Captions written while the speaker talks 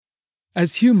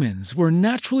As humans, we're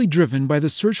naturally driven by the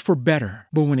search for better.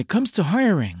 But when it comes to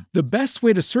hiring, the best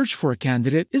way to search for a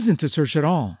candidate isn't to search at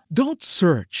all. Don't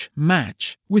search,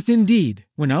 match with Indeed.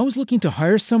 When I was looking to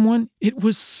hire someone, it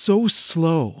was so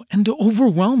slow and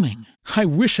overwhelming. I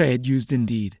wish I had used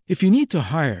Indeed. If you need to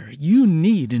hire, you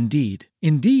need Indeed.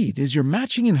 Indeed is your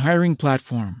matching and hiring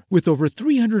platform with over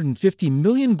 350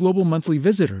 million global monthly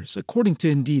visitors, according to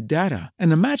Indeed data,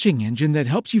 and a matching engine that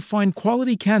helps you find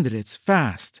quality candidates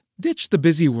fast. Ditch the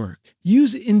busy work.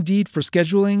 Use Indeed for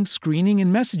scheduling, screening,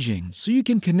 and messaging so you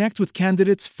can connect with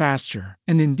candidates faster.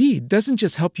 And Indeed doesn't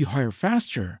just help you hire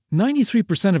faster.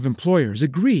 93% of employers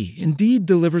agree Indeed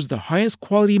delivers the highest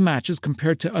quality matches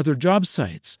compared to other job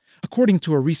sites, according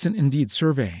to a recent Indeed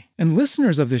survey. And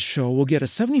listeners of this show will get a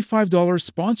 $75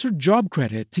 sponsored job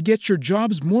credit to get your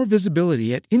jobs more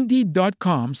visibility at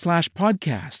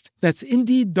Indeed.com/podcast. That's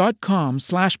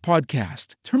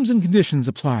Indeed.com/podcast. Terms and conditions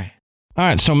apply. All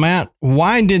right, so Matt,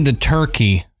 why did the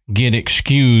turkey get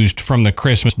excused from the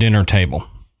Christmas dinner table?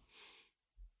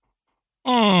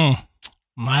 I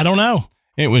don't know.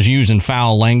 It was using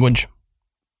foul language.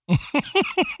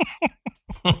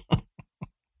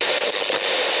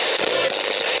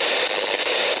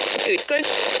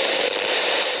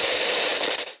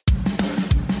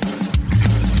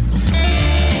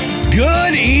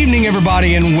 Good evening,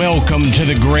 everybody, and welcome to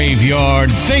the Graveyard.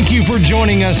 Thank you for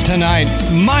joining us tonight.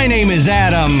 My name is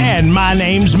Adam. And my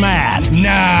name's Matt.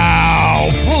 Now,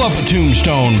 pull up a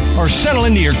tombstone or settle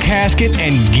into your casket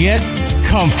and get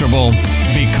comfortable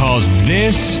because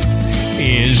this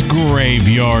is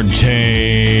Graveyard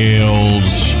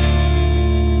Tales.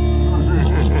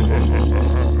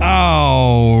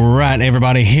 All right,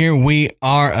 everybody, here we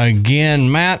are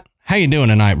again. Matt, how you doing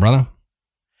tonight, brother?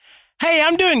 Hey,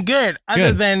 I'm doing good.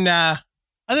 Other than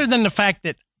the fact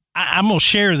that I'm gonna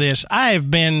share this, I have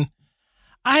been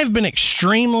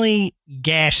extremely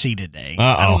gassy today.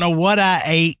 I don't know what I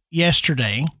ate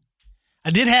yesterday.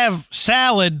 I did have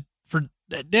salad for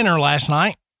dinner last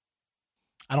night.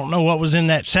 I don't know what was in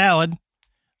that salad,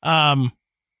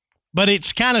 but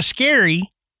it's kind of scary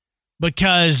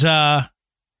because I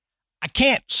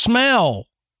can't smell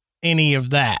any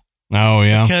of that. Oh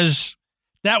yeah, because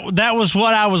that was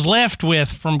what I was left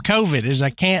with from COVID is I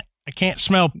can't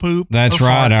smell poop. That's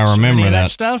right. I remember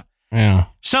that stuff. Yeah.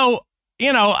 So,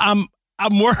 I'm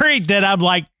worried that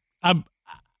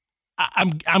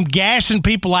I'm gassing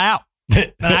people out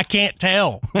and I can't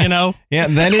tell, Yeah,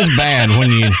 that is bad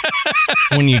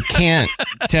when you can't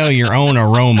tell your own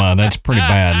aroma. That's pretty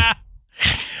bad.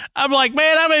 I'm like,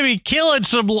 man, I may be killing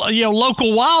some,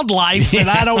 local wildlife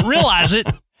and I don't realize it.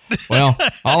 Well,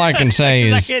 all I can say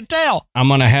is I can't tell. I'm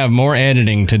going to have more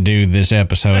editing to do this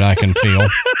episode, I can feel.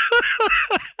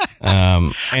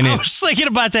 I was thinking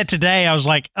about that today. I was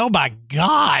like, oh, my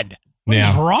God. What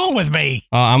is wrong with me?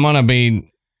 I'm going to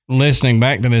be listening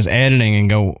back to this editing and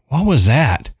go, what was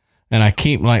that? And I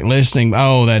keep listening.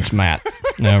 Oh, that's Matt.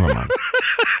 Never mind.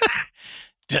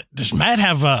 Does Matt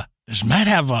have a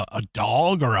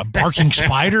dog or a barking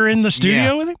spider in the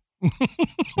studio with him?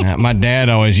 My dad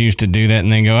always used to do that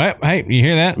and then go, hey, you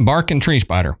hear that? Barking tree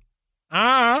spider.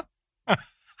 Uh-huh.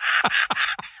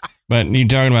 But you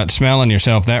talking about smelling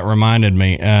yourself, that reminded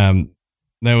me.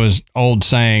 There was old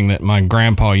saying that my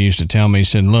grandpa used to tell me. He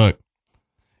said, look,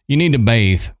 you need to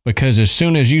bathe because as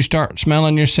soon as you start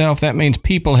smelling yourself, that means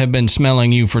people have been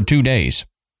smelling you for 2 days.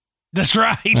 That's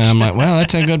right. And I'm like, well,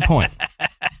 that's a good point.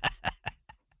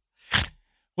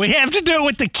 We have to do it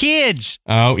with the kids.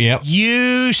 Oh, yep.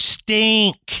 You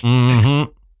stink.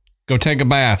 Mm-hmm. Go take a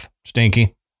bath,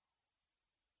 Stinky.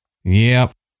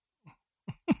 Yep.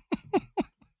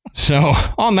 So,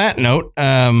 on that note,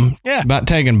 about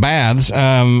taking baths,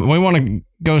 we want to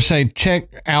go say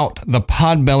check out the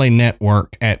Podbelly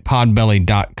Network at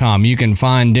podbelly.com. You can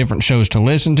find different shows to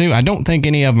listen to. I don't think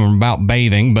any of them are about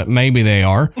bathing, but maybe they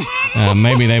are.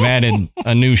 Maybe they've added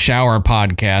a new shower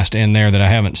podcast in there that I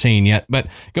haven't seen yet. But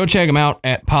go check them out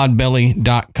at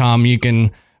podbelly.com. You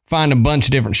can find a bunch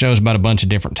of different shows about a bunch of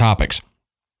different topics.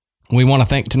 We want to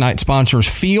thank tonight's sponsors,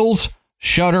 Feels,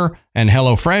 Shudder, and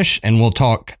HelloFresh, and we'll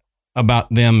talk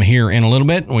about them here in a little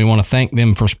bit. We want to thank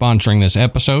them for sponsoring this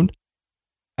episode.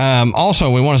 Also,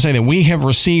 we want to say that we have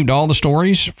received all the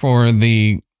stories for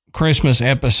the Christmas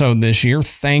episode this year.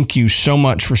 Thank you so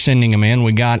much for sending them in.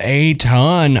 We got a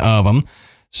ton of them.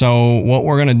 So what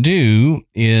we're going to do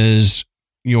is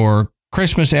your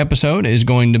Christmas episode is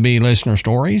going to be listener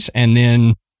stories. And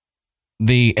then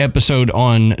the episode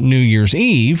on New Year's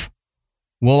Eve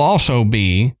will also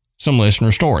be some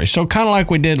listener stories. So kind of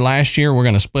like we did last year, we're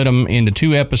going to split them into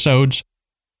 2 episodes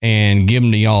and give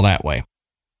them to y'all that way.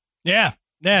 Yeah.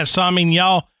 Yeah. So, I mean,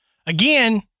 y'all,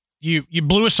 again, you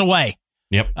blew us away.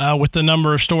 Yep. With the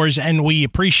number of stories, and we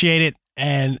appreciate it.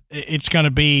 And it's going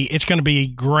to be a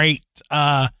great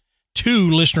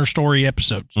 2 listener story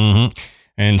episodes. Mm-hmm.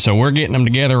 And so we're getting them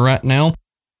together right now,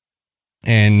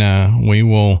 and we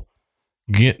will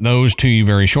get those to you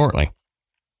very shortly.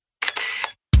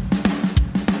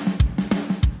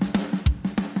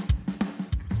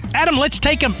 Adam, let's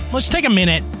take a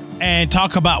minute and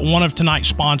talk about one of tonight's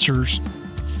sponsors,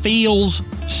 Feals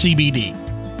CBD.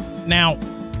 Now,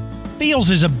 Feals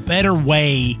is a better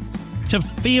way to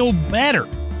feel better.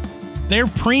 Their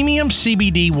premium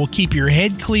CBD will keep your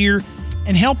head clear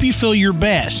and help you feel your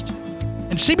best.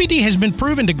 And CBD has been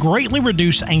proven to greatly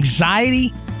reduce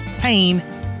anxiety, pain,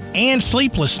 and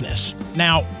sleeplessness.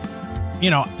 Now,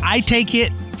 I take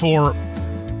it for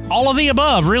all of the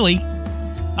above, really.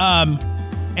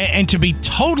 And to be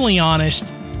totally honest,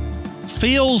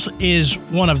 Feals is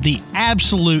one of the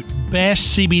absolute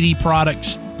best CBD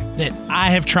products that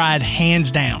I have tried,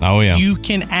 hands down. Oh, yeah. You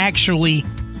can actually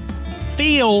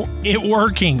feel it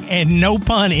working, and no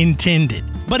pun intended.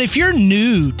 But if you're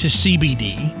new to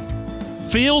CBD,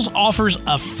 Feals offers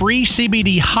a free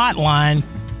CBD hotline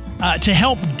to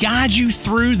help guide you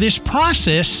through this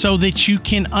process so that you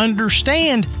can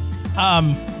understand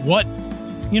what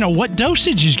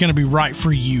dosage is going to be right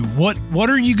for you. What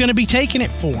are you going to be taking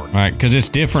it for? Right, because it's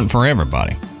different for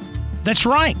everybody. That's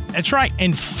right.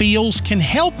 And Feals can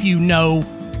help you know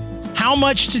how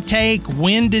much to take,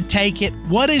 when to take it,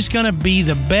 what is going to be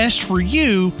the best for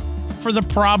you for the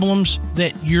problems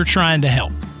that you're trying to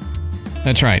help.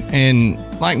 That's right. And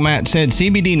like Matt said,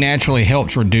 CBD naturally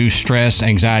helps reduce stress,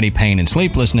 anxiety, pain, and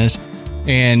sleeplessness.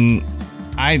 And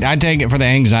I take it for the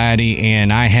anxiety,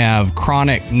 and I have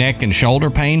chronic neck and shoulder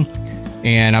pain.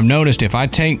 And I've noticed if I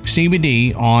take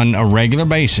CBD on a regular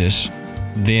basis,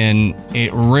 then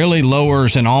it really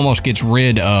lowers and almost gets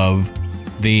rid of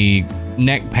the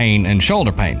neck pain and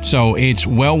shoulder pain. So it's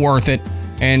well worth it,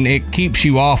 and it keeps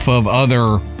you off of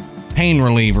other pain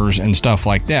relievers and stuff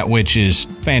like that, which is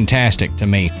fantastic to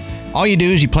me. All you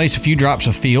do is you place a few drops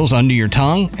of Feals under your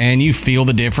tongue, and you feel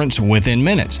the difference within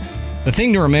minutes. The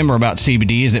thing to remember about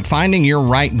CBD is that finding your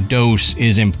right dose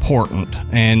is important.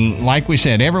 And like we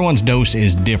said, everyone's dose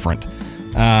is different.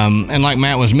 And like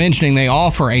Matt was mentioning, they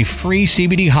offer a free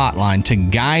CBD hotline to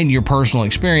guide your personal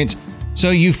experience so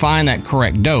you find that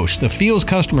correct dose. The Feals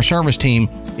customer service team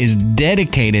is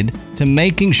dedicated to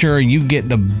making sure you get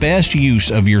the best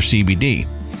use of your CBD.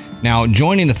 Now,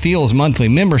 joining the Feals monthly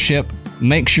membership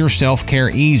makes your self-care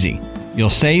easy. You'll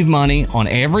save money on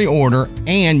every order,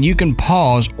 and you can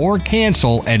pause or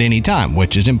cancel at any time,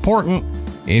 which is important.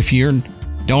 If you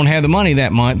don't have the money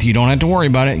that month, you don't have to worry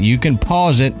about it. You can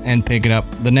pause it and pick it up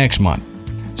the next month.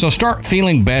 So start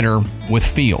feeling better with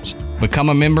Feals. Become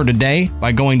a member today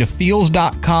by going to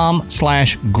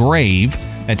feals.com/grave.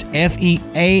 That's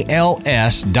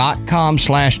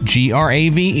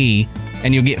FEALS.com/GRAVE,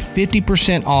 and you'll get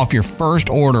 50% off your first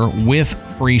order with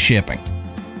free shipping.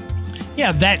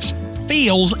 Yeah, that's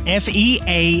Feals,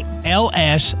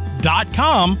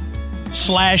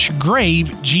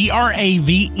 FEALS.com/grave,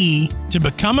 GRAVE, to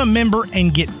become a member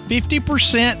and get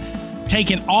 50%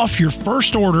 taken off your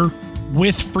first order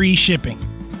with free shipping.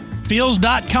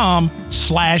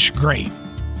 Feals.com/grave.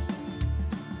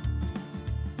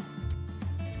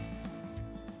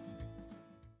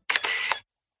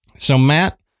 So,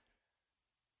 Matt,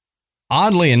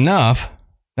 oddly enough,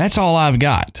 that's all I've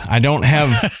got. I don't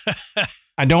have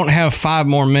 5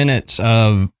 more minutes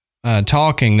of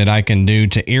talking that I can do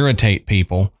to irritate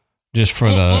people just for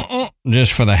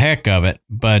the heck of it.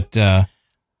 But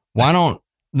why don't,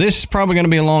 this is probably going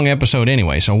to be a long episode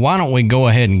anyway, so why don't we go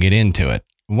ahead and get into it?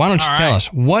 Why don't you tell us,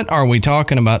 what are we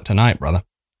talking about tonight, brother?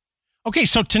 Okay,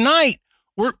 so tonight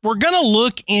we're going to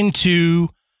look into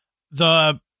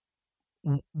the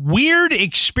weird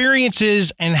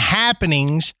experiences and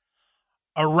happenings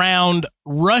around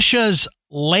Russia's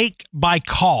Lake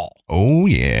Baikal. Oh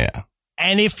yeah.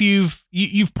 And if you've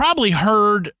probably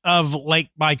heard of Lake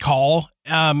Baikal,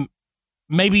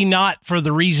 maybe not for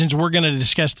the reasons we're going to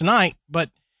discuss tonight, but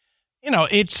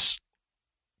it's,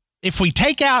 if we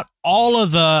take out all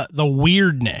of the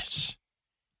weirdness,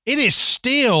 it is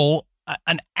still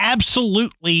an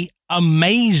absolutely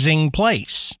amazing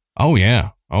place. Oh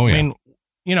yeah. Oh yeah. I mean,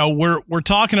 we're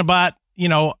talking about,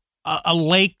 a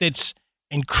lake that's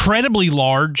incredibly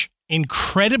large,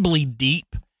 incredibly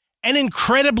deep, and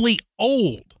incredibly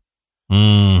old.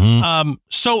 Mm-hmm.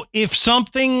 So if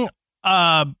something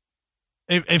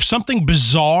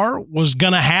bizarre was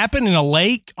going to happen in a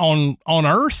lake on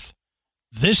Earth,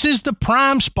 this is the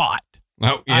prime spot.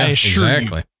 Oh yeah, I assure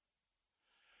exactly. you.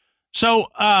 So,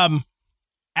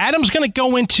 Adam's going to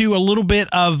go into a little bit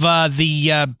of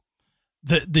the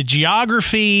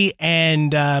geography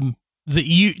and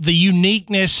the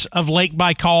uniqueness of Lake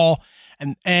Baikal,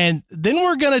 and then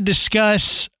we're going to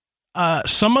discuss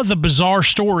some of the bizarre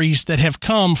stories that have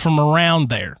come from around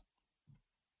there.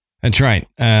 That's right.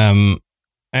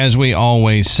 As we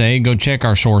always say, go check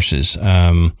our sources.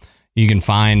 You can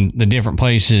find the different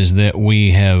places that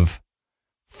we have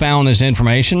found this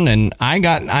information, and I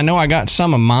know I got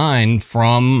some of mine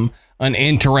from an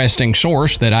interesting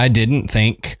source that I didn't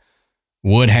think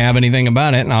would have anything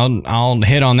about it, and I'll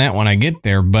hit on that when I get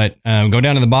there. But go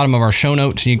down to the bottom of our show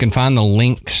notes, and you can find the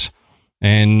links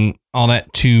and all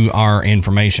that to our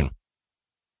information.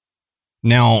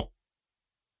 Now,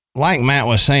 like Matt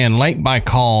was saying, Lake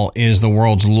Baikal is the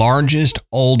world's largest,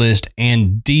 oldest,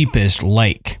 and deepest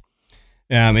lake.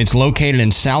 It's located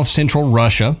in south-central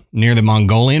Russia, near the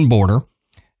Mongolian border,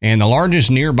 and the largest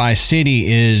nearby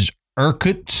city is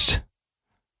Irkutsk.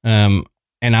 And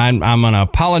I'm going to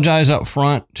apologize up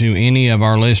front to any of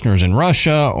our listeners in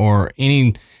Russia or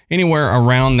anywhere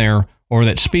around there or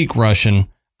that speak Russian.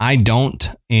 I don't,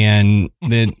 and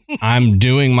that I'm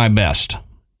doing my best.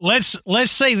 Let's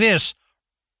say this.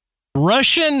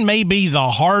 Russian may be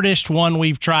the hardest one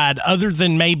we've tried, other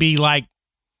than maybe like,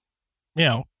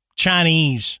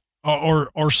 Chinese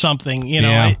or something,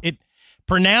 Yeah. it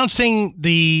pronouncing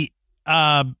the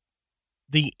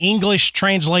English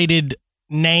translated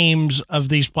names of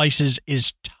these places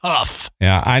is tough.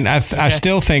 Yeah. I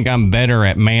still think I'm better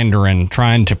at Mandarin,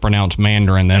 trying to pronounce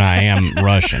Mandarin, than I am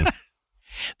Russian.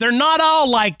 They're not all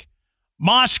like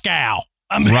Moscow.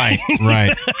 Right.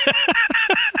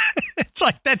 It's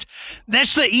like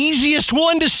that's the easiest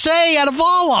one to say out of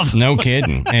all of them. No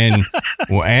kidding. And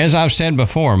as I've said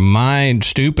before, my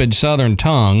stupid Southern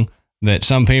tongue that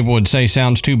some people would say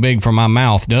sounds too big for my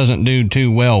mouth doesn't do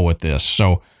too well with this.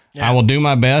 So yeah. I will do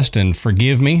my best, and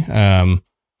forgive me.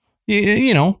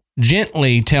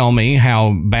 Gently tell me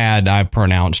how bad I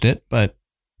pronounced it, but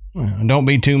don't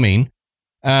be too mean.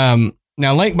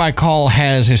 Now, Lake Baikal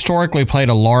has historically played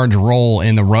a large role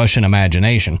in the Russian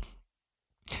imagination.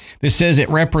 This says it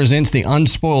represents the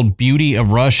unspoiled beauty of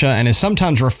Russia and is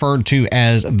sometimes referred to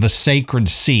as the Sacred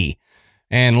Sea.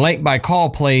 And Lake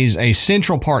Baikal plays a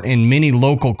central part in many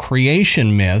local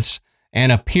creation myths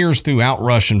and appears throughout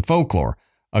Russian folklore,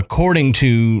 according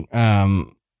to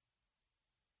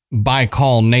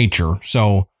Baikal Nature.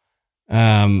 So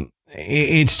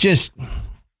it's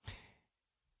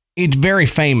very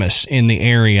famous in the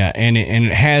area, and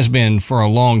it has been for a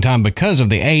long time because of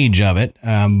the age of it.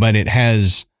 But it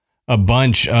has a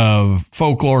bunch of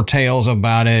folklore tales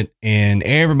about it, and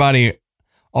everybody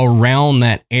around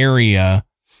that area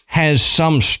has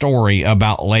some story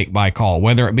about Lake Baikal,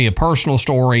 whether it be a personal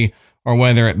story or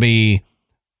whether it be,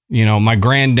 my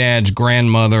granddad's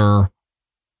grandmother,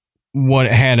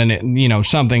 what had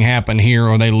something happen here,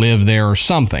 or they live there or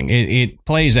something. It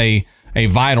plays a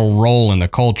vital role in the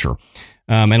culture.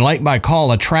 And Lake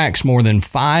Baikal attracts more than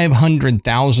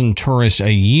 500,000 tourists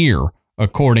a year,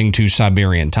 according to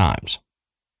Siberian Times.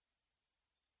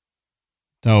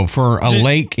 So for a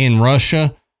lake in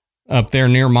Russia up there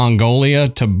near Mongolia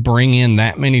to bring in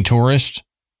that many tourists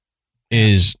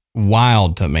is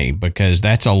wild to me, because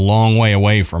that's a long way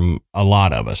away from a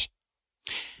lot of us.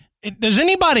 Does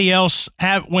anybody else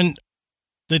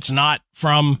that's not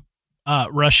from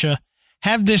Russia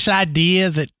have this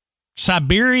idea that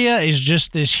Siberia is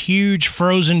just this huge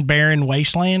frozen barren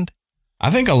wasteland? I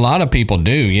think a lot of people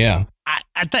do. Yeah.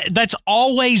 That's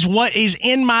always what is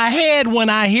in my head when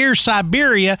I hear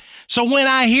Siberia. So when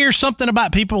I hear something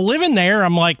about people living there,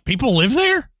 I'm like, people live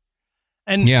there?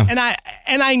 And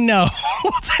I know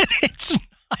that it's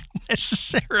not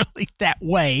necessarily that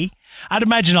way. I'd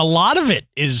imagine a lot of it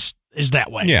is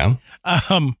that way. Yeah.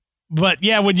 But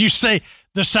yeah, when you say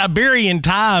the Siberian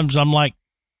Times, I'm like,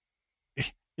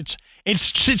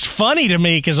 it's funny to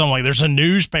me, because I'm like, there's a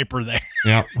newspaper there.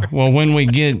 Yeah. Well, when we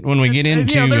get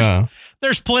into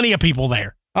there's plenty of people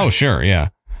there. Oh, sure, yeah.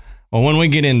 Well, when we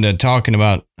get into talking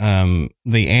about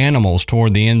the animals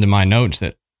toward the end of my notes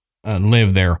that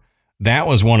live there, that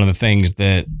was one of the things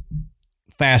that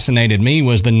fascinated me,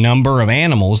 was the number of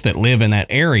animals that live in that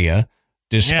area,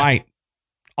 despite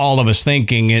all of us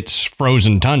thinking it's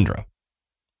frozen tundra.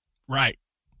 Right.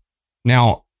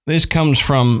 Now, this comes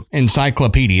from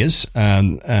encyclopedias,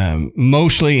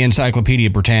 mostly Encyclopedia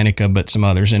Britannica, but some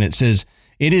others. And it says,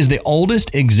 it is the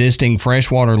oldest existing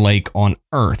freshwater lake on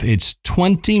Earth. It's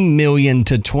 20 million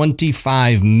to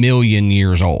 25 million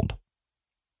years old.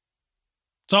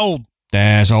 It's old.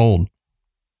 That's old.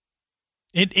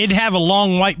 It'd have a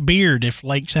long white beard if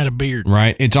lakes had a beard.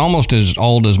 Right. It's almost as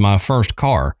old as my first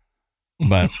car.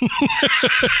 but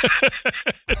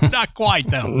not quite,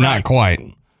 though. Not quite.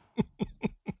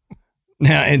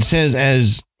 Now, it says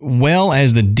as well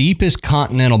as the deepest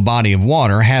continental body of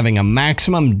water, having a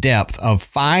maximum depth of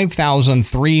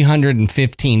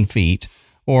 5,315 feet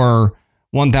or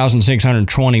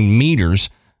 1,620 meters.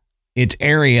 Its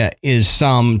area is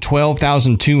some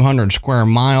 12,200 square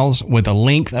miles with a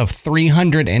length of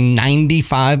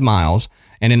 395 miles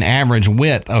and an average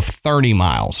width of 30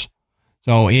 miles.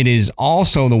 So it is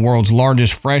also the world's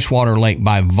largest freshwater lake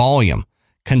by volume,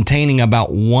 containing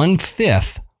about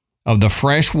 1/5 of the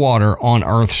fresh water on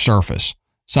Earth's surface,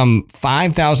 some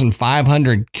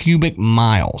 5,500 cubic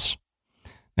miles.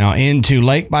 Now, into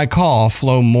Lake Baikal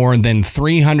flow more than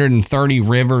 330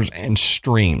 rivers and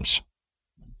streams.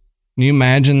 Can you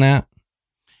imagine that?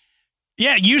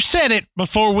 Yeah, you said it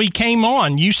before we came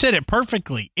on. You said it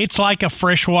perfectly. It's like a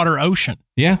freshwater ocean.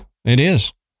 Yeah, it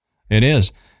is. It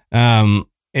is.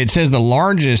 It says the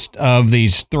largest of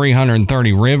these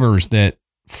 330 rivers that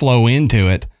flow into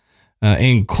it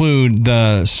include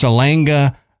the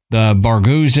Salanga, the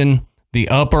Barguzin, the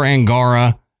Upper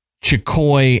Angara,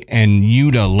 Chikoy, and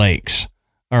Yuta lakes,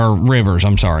 or rivers,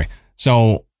 I'm sorry.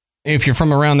 So if you're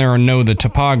from around there and know the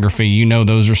topography, you know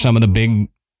those are some of the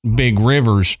big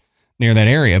rivers near that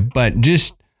area. But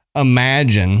just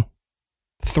imagine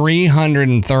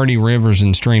 330 rivers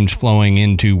and streams flowing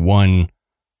into one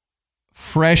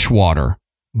freshwater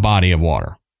body of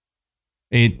water.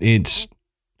 It's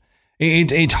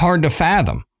hard to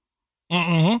fathom.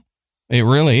 Mm-hmm. It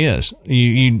really is.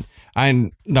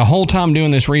 The whole time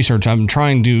doing this research, I'm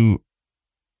trying to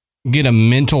get a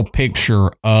mental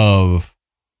picture of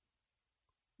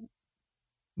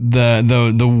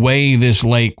the way this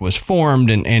lake was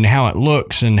formed and how it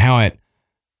looks and how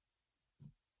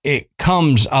it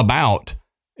comes about.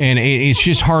 And it's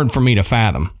just hard for me to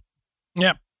fathom.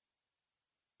 Yep.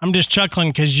 I'm just chuckling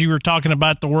because you were talking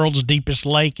about the world's deepest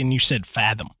lake and you said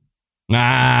fathom.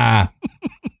 Nah,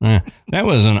 that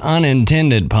was an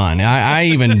unintended pun. I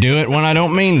even do it when I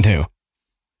don't mean to.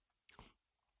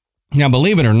 Now,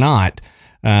 believe it or not,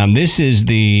 this is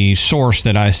the source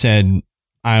that I said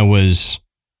I was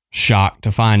shocked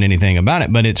to find anything about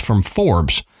it, but it's from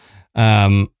Forbes.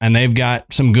 And they've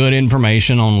got some good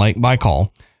information on Lake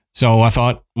Baikal. So I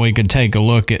thought we could take a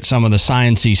look at some of the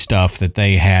sciencey stuff that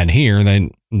they had here.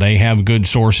 They have good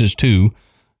sources too.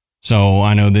 So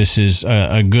I know this is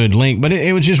a good link, but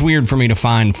it was just weird for me to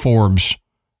find Forbes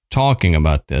talking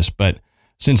about this. But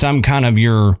since I'm kind of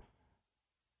your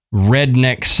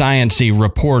redneck sciencey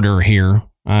reporter here,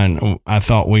 I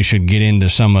thought we should get into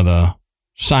some of the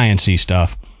sciencey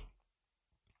stuff.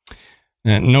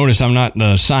 Notice I'm not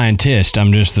the scientist.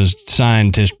 I'm just the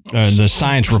scientist, the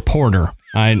science reporter.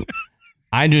 I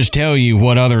just tell you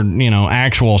what other,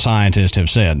 actual scientists have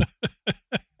said.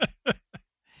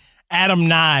 Adam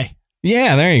Nye.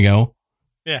 Yeah, there you go.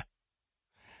 Yeah.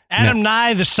 Adam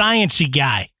Nye, the sciencey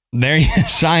guy. There you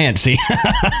sciencey.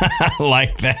 I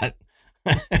like that.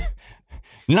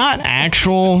 Not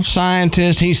actual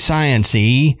scientist. He's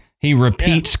sciencey. He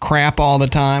repeats crap all the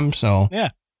time. So yeah.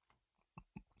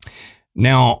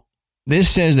 Now, this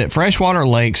says that freshwater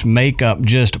lakes make up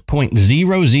just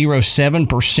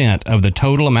 0.007% of the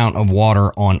total amount of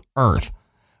water on Earth,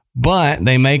 but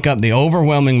they make up the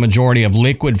overwhelming majority of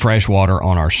liquid freshwater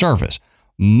on our surface.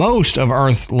 Most of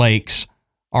Earth's lakes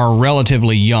are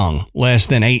relatively young, less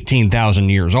than 18,000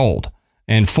 years old,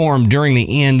 and formed during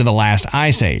the end of the last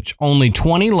ice age. Only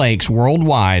 20 lakes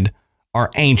worldwide are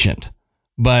ancient,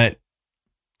 but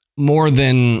more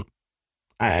than...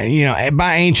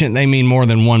 by ancient, they mean more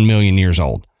than 1 million years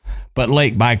old. But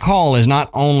Lake Baikal is not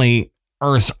only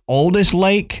Earth's oldest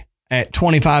lake at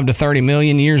 25 to 30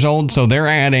 million years old, so they're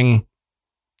adding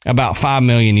about 5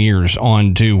 million years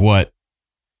on to what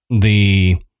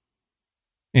the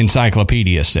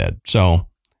encyclopedia said. So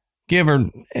give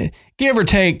or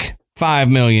take 5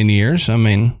 million years. I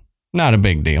mean, not a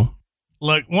big deal.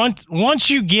 Look, once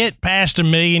you get past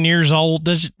 1 million years old,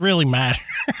 does it really matter?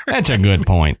 That's a good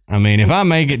point. I mean, if I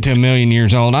make it to 1 million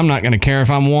years old, I'm not going to care if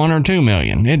I'm 1 or 2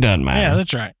 million. It doesn't matter. Yeah,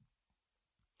 that's right.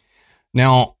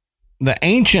 Now, the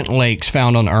ancient lakes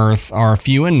found on Earth are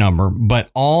few in number, but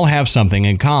all have something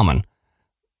in common.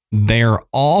 They're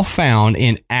all found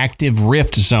in active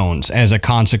rift zones as a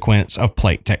consequence of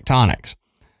plate tectonics.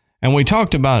 And we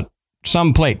talked about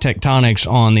some plate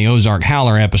tectonics on the Ozark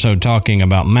Howler episode talking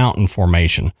about mountain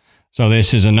formation. So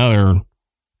this is another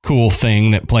cool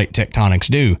thing that plate tectonics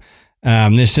do.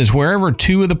 This is wherever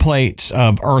two of the plates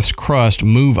of Earth's crust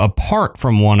move apart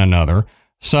from one another,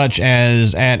 such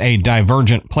as at a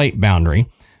divergent plate boundary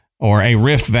or a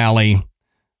rift valley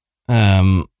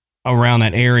around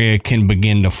that area can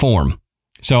begin to form.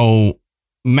 So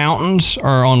mountains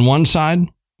are on one side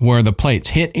where the plates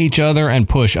hit each other and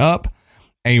push up.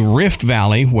 A rift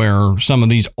valley where some of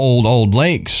these old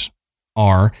lakes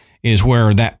are is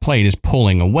where that plate is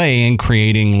pulling away and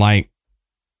creating like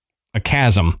a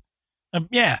chasm. A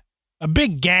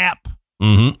big gap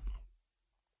that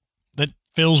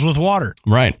fills with water.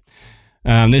 Right.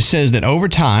 This says that over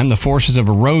time, the forces of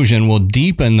erosion will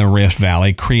deepen the rift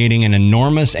valley, creating an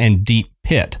enormous and deep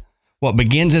pit. What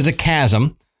begins as a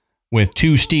chasm with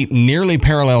two steep, nearly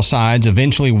parallel sides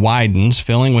eventually widens,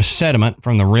 filling with sediment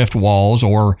from the rift walls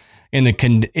or,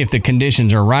 if the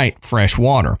conditions are right, fresh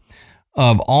water.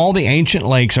 Of all the ancient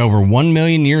lakes over 1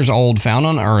 million years old found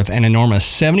on Earth, an enormous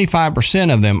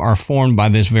 75% of them are formed by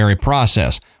this very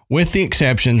process, with the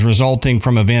exceptions resulting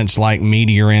from events like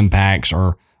meteor impacts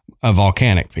or a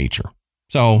volcanic feature.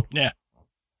 So,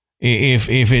 if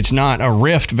it's not a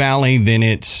rift valley, then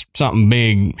it's something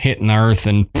big hitting the Earth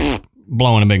and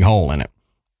blowing a big hole in it.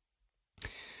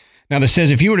 Now, this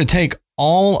says if you were to take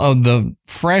all of the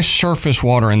fresh surface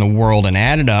water in the world and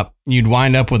add it up, you'd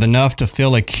wind up with enough to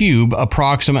fill a cube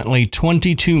approximately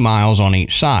 22 miles on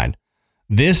each side.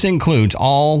 This includes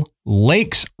all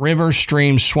lakes, rivers,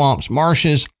 streams, swamps,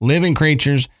 marshes, living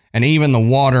creatures, and even the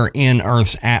water in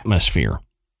Earth's atmosphere.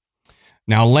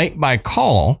 Now, Lake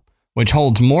Baikal, which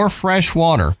holds more fresh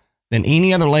water than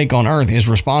any other lake on Earth, is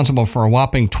responsible for a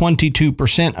whopping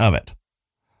 22% of it.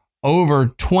 Over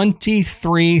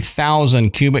 23,000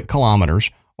 cubic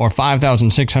kilometers or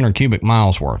 5,600 cubic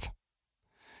miles worth.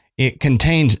 It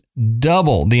contains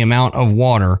double the amount of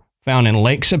water found in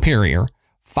Lake Superior,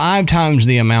 5 times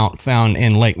the amount found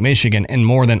in Lake Michigan, and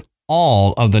more than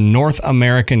all of the North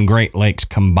American Great Lakes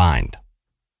combined.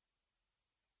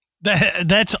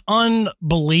 That's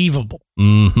unbelievable.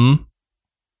 Mm-hmm.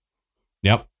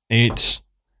 Yep. When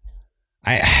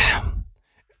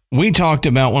we talked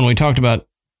about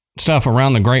stuff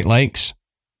around the Great Lakes,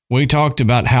 we talked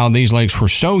about how these lakes were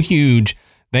so huge,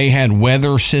 they had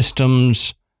weather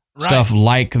systems, stuff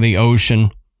like the ocean.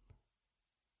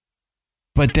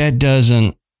 But that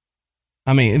doesn't,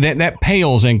 that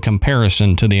pales in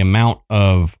comparison to the amount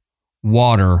of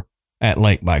water at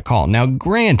Lake Baikal. Now,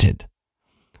 granted,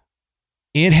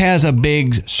 it has a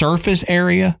big surface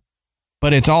area,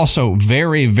 but it's also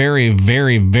very, very,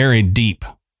 very, very deep.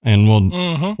 And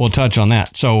we'll touch on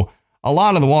that. So a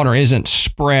lot of the water isn't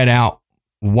spread out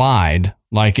wide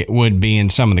like it would be in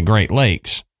some of the Great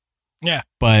Lakes. Yeah.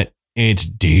 But it's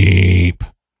deep.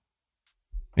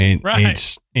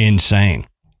 It's insane.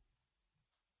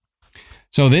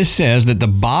 So this says that the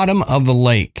bottom of the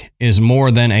lake is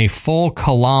more than a full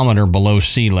kilometer below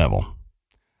sea level.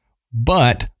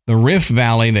 But the rift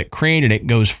valley that created it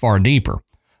goes far deeper.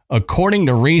 According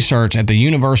to research at the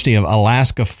University of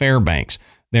Alaska Fairbanks,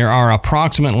 there are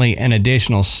approximately an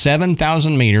additional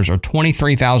 7,000 meters or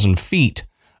 23,000 feet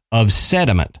of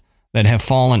sediment that have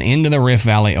fallen into the rift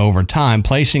valley over time,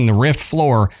 placing the rift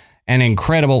floor an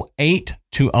incredible 8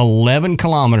 to 11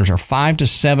 kilometers or 5 to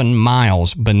 7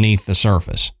 miles beneath the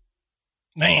surface.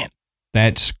 Man,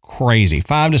 that's crazy.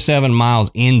 5 to 7 miles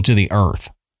into the earth.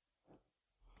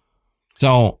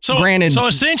 So granted, so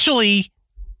essentially,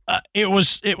 it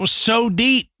was so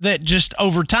deep that just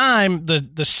over time,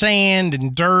 the sand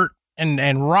and dirt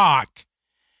and rock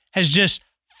has just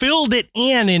filled it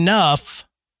in enough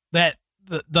that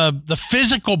the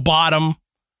physical bottom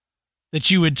that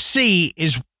you would see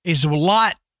is a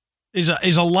lot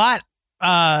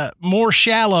more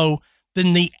shallow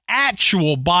than the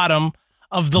actual bottom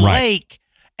of the lake,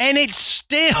 and it's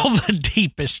still the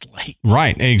deepest lake.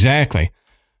 Right, exactly.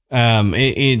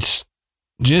 It's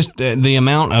just the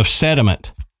amount of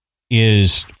sediment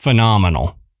is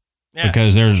phenomenal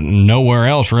because there's nowhere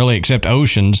else really except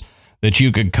oceans that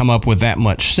you could come up with that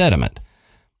much sediment.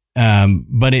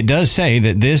 But it does say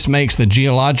that this makes the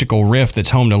geological rift that's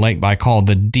home to Lake Baikal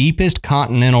the deepest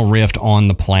continental rift on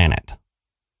the planet.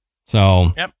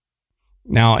 So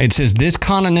now it says this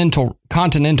continental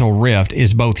rift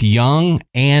is both young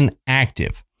and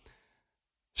active.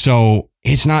 So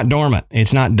it's not dormant.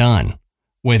 It's not done.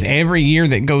 With every year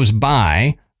that goes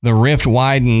by, the rift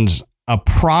widens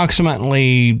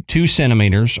approximately 2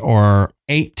 centimeters or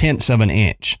 0.8 of an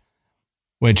inch,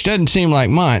 which doesn't seem like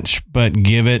much, but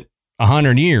give it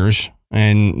 100 years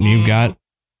and you've got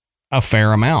a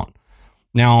fair amount.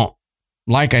 Now,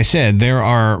 like I said, there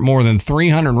are more than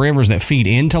 300 rivers that feed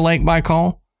into Lake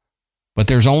Baikal, but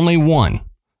there's only one,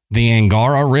 the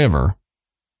Angara River,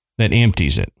 that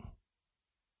empties it.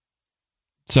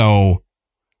 So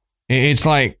it's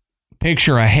like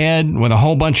picture a head with a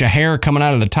whole bunch of hair coming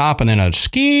out of the top and then a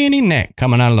skinny neck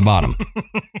coming out of the bottom.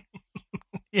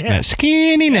 That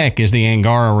skinny neck is the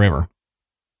Angara River.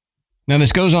 Now,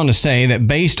 this goes on to say that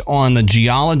based on the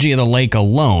geology of the lake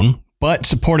alone, but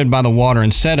supported by the water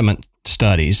and sediment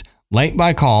studies, Lake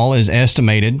Baikal is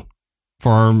estimated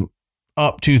for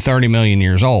up to 30 million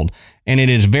years old. And it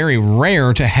is very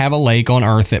rare to have a lake on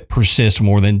Earth that persists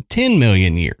more than 10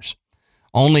 million years.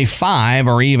 Only 5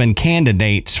 are even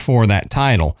candidates for that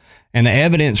title. And the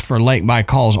evidence for Lake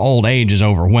Baikal's old age is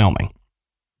overwhelming.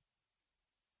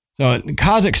 So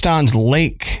Kazakhstan's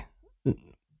Lake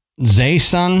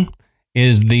Zaysun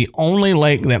is the only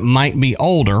lake that might be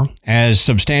older, as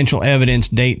substantial evidence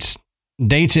dates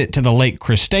it to the Lake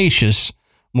Cretaceous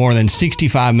more than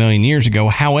 65 million years ago.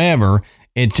 However,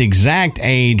 its exact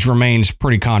age remains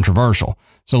pretty controversial.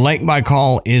 So Lake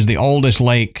Baikal is the oldest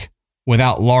lake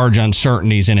without large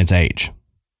uncertainties in its age.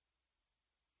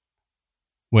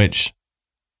 Which,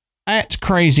 that's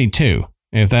crazy too.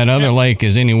 If that other lake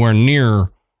is anywhere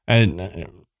near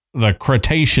the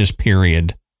Cretaceous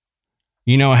period,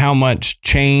 you know how much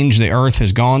change the Earth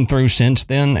has gone through since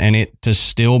then, and it to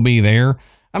still be there.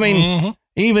 I mean,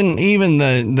 even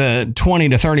the 20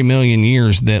 to 30 million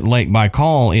years that Lake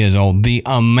Baikal is old, the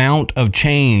amount of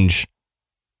change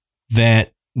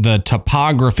that the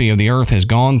topography of the Earth has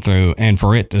gone through, and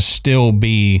for it to still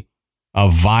be a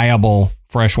viable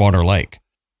freshwater lake.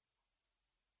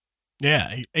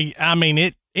 Yeah, I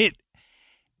mean,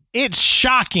 it's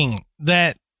shocking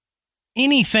that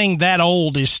anything that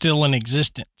old is still in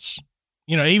existence.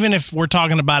 You know, even if we're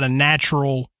talking about a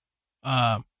natural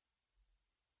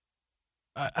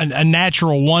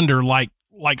wonder like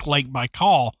Lake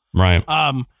Baikal. Right.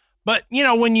 But you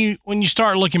know, when you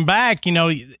start looking back, you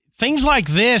know, things like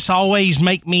this always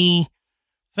make me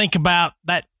think about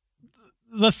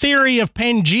the theory of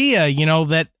Pangea, you know,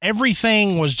 that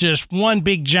everything was just one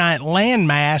big giant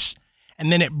landmass and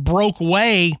then it broke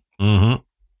away. Mm-hmm.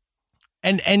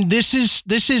 And this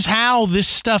is how this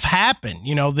stuff happened.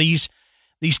 You know, these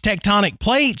tectonic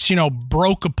plates, you know,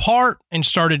 broke apart and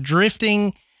started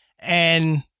drifting.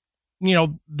 And, you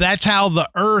know, that's how the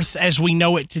Earth as we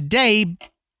know it today,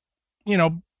 you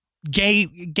know,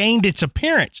 gained its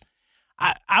appearance.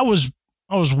 I was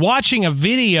watching a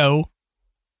video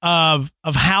of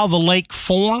how the lake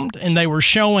formed, and they were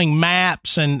showing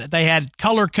maps, and they had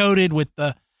color coded with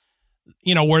the,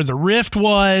 you know, where the rift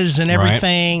was and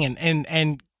everything, right.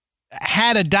 and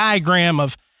had a diagram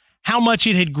of how much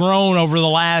it had grown over the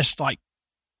last, like,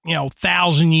 you know,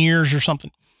 1,000 years or something.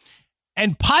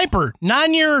 And Piper,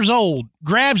 9 years old,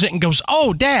 grabs it and goes,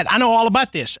 "Oh, Dad, I know all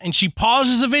about this." And she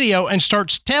pauses the video and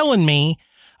starts telling me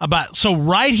about, so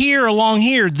right here along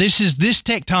here, this is this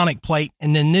tectonic plate,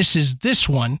 and then this is this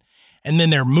one, and then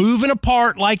they're moving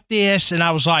apart like this. And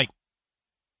I was like,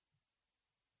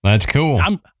 "That's cool."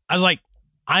 I was like,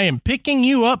 "I am picking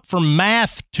you up for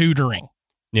math tutoring."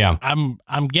 Yeah.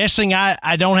 I'm guessing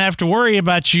I don't have to worry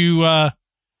about you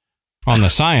on the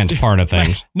science part of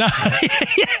things. No,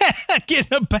 yeah,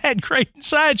 getting a bad grade in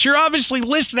science. You're obviously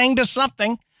listening to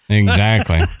something.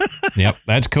 Exactly. Yep,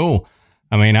 that's cool.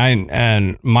 I mean,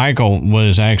 and Michael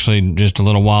was actually just a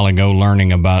little while ago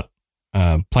learning about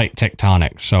plate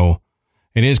tectonics, so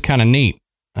it is kind of neat.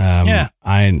 Yeah.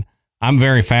 I'm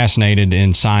very fascinated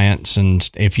in science, and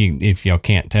if y'all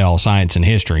can't tell, science and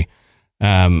history.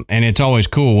 And it's always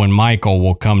cool when Michael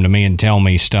will come to me and tell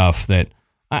me stuff that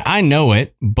I know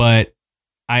it, but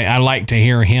I like to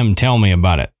hear him tell me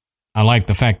about it. I like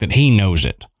the fact that he knows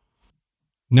it.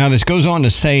 Now, this goes on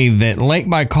to say that Lake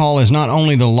Baikal is not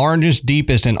only the largest,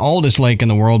 deepest, and oldest lake in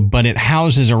the world, but it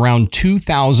houses around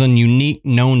 2,000 unique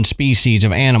known species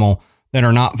of animal that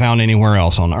are not found anywhere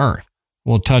else on Earth.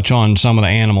 We'll touch on some of the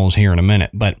animals here in a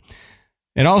minute, but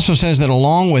it also says that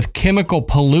along with chemical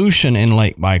pollution in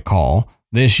Lake Baikal,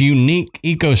 this unique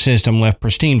ecosystem left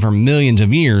pristine for millions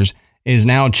of years is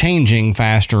now changing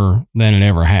faster than it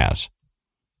ever has.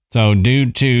 So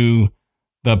due to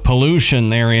the pollution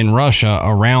there in Russia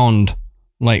around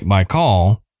Lake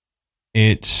Baikal,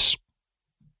 it's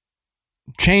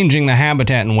changing the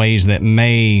habitat in ways that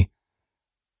may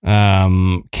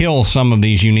kill some of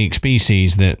these unique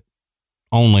species that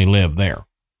only live there.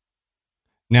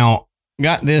 Now,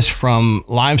 got this from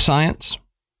Live Science,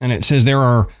 and it says there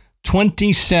are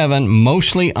 27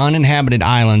 mostly uninhabited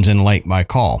islands in Lake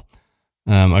Baikal,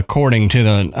 according to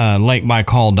the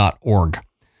lakebaikal.org.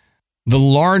 The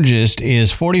largest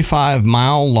is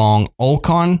 45-mile-long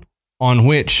Olkhon, on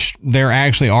which there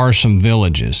actually are some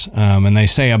villages, and they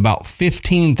say about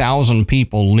 15,000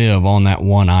 people live on that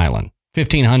one island.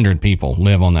 1,500 people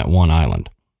live on that one island.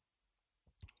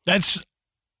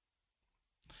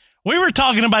 We were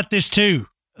talking about this too.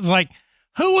 It's like,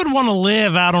 who would want to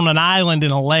live out on an island in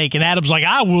a lake? And Adam's like,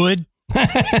 I would.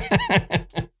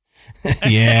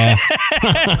 Yeah.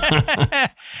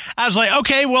 I was like,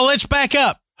 okay, well, let's back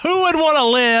up. Who would want to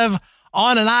live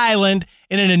on an island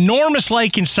in an enormous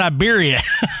lake in Siberia?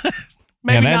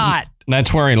 Maybe not.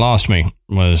 That's where he lost me,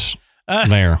 was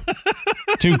there.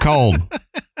 Too cold.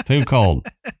 Too cold.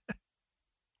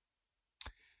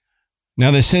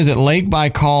 Now, this says that Lake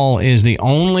Baikal is the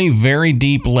only very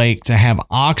deep lake to have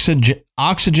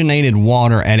oxygenated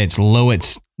water at its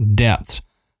lowest depths,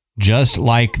 just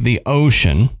like the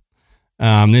ocean.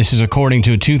 This is according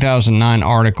to a 2009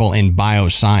 article in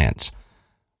Bioscience.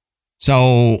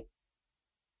 So,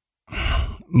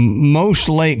 most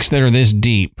lakes that are this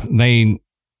deep, they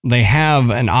have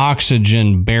an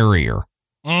oxygen barrier.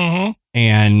 Mm-hmm.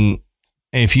 And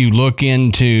if you look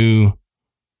into,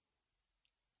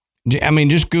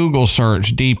 just Google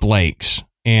search deep lakes.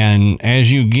 And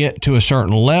as you get to a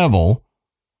certain level,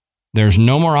 there's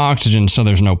no more oxygen. So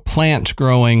there's no plants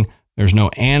growing. There's no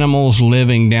animals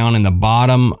living down in the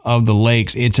bottom of the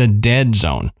lakes. It's a dead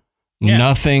zone. Yeah.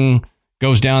 Nothing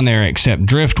goes down there except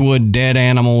driftwood, dead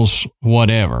animals,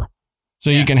 whatever. So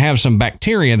you can have some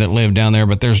bacteria that live down there,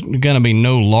 but there's going to be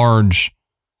no large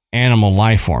animal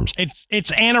life forms.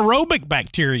 It's anaerobic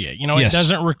bacteria. It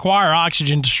doesn't require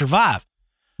oxygen to survive.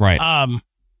 Right.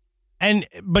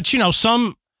 But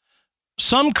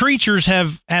some creatures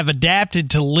have adapted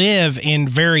to live in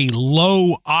very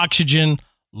low oxygen,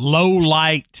 low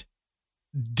light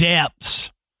depths.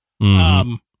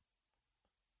 Mm-hmm.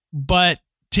 But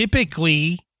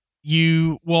typically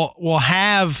you will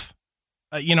have,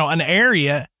 an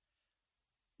area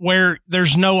where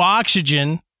there's no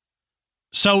oxygen.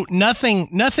 So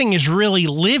nothing is really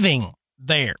living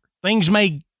there. Things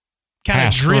may kind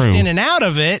of drift in and out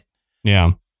of it.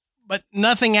 Yeah. But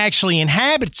nothing actually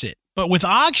inhabits it. But with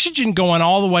oxygen going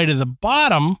all the way to the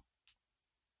bottom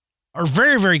or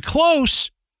very, very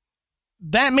close,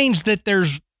 that means that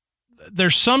there's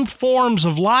some forms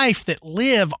of life that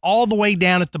live all the way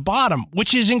down at the bottom,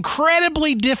 which is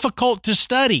incredibly difficult to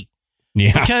study.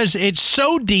 Yeah. Because it's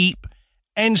so deep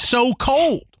and so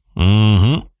cold.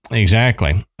 Mm-hmm.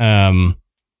 Exactly. And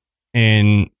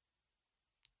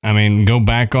go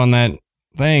back on that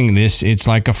thing. It's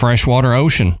like a freshwater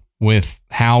ocean with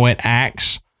how it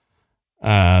acts,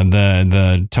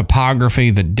 the topography,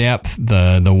 the depth,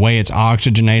 the way it's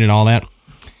oxygenated, all that.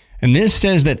 And this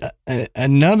says that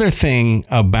another thing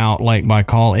about Lake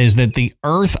Baikal is that the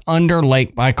earth under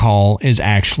Lake Baikal is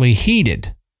actually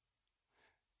heated.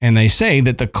 And they say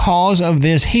that the cause of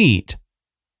this heat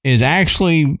is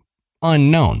actually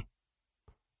unknown.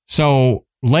 So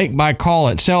Lake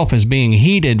Baikal itself is being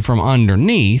heated from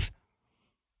underneath,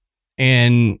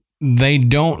 and they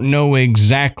don't know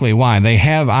exactly why. They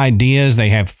have ideas, they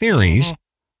have theories,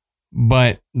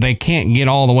 but they can't get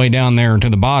all the way down there to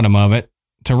the bottom of it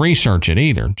to research it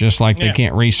either. Just like they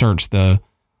can't research the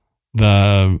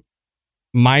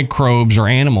microbes or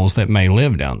animals that may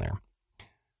live down there.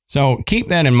 So keep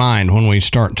that in mind when we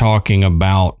start talking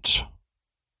about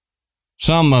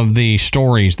some of the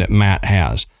stories that Matt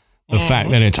has. The fact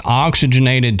that it's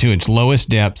oxygenated to its lowest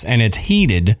depths and it's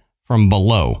heated from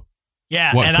below.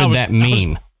 Yeah. What could that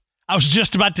mean? I was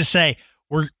just about to say,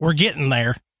 we're getting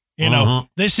there.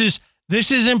 This is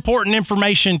important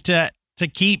information to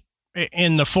keep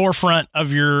in the forefront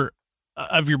of your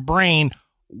brain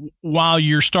while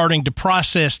you're starting to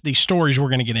process these stories we're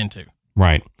going to get into.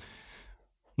 Right.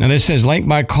 Now, this says Lake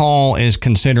Baikal is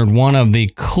considered one of the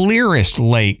clearest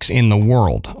lakes in the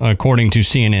world, according to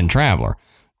CNN Traveler.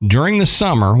 During the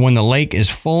summer, when the lake is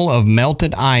full of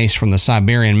melted ice from the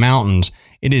Siberian mountains,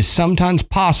 it is sometimes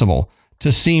possible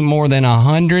to see more than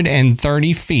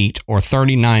 130 feet or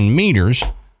 39 meters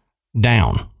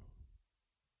down.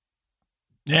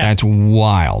 Yeah. That's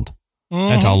wild.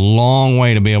 That's a long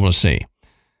way to be able to see.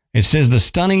 It says the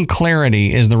stunning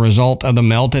clarity is the result of the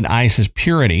melted ice's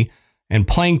purity and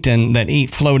plankton that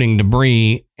eat floating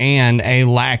debris and a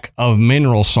lack of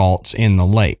mineral salts in the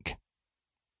lake.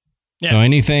 Yeah. So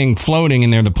anything floating in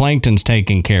there, the plankton's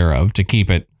taken care of to keep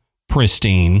it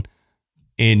pristine.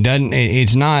 It doesn't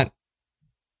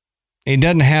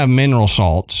have mineral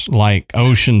salts like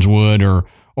oceans would,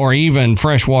 or even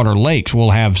freshwater lakes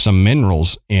will have some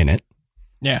minerals in it.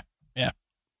 Yeah.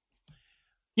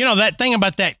 Yeah. That thing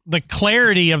about the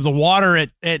clarity of the water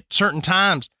at certain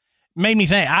times made me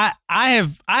think. I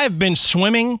have been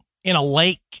swimming in a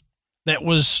lake that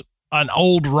was an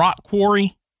old rock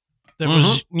quarry. That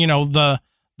was,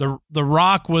 the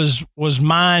rock was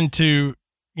mined to,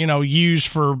 use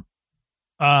for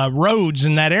roads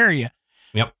in that area.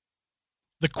 Yep.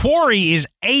 The quarry is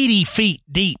 80 feet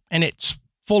deep and it's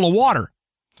full of water.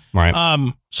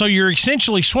 Right. So you're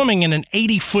essentially swimming in an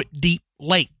 80-foot deep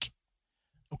lake.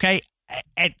 Okay.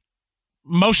 at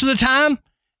most of the time,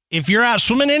 if you're out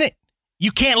swimming in it,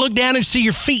 you can't look down and see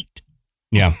your feet.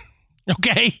 Yeah.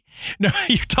 Okay. No,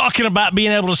 you're talking about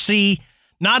being able to see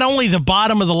not only the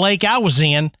bottom of the lake I was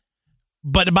in,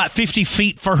 but about 50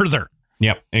 feet further.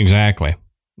 Yep, exactly.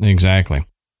 Exactly.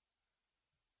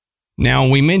 Now,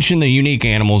 we mentioned the unique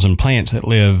animals and plants that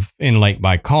live in Lake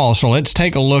Baikal, so let's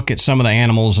take a look at some of the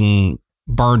animals and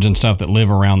birds and stuff that live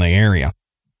around the area.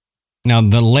 Now,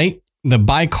 the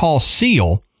Baikal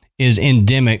seal is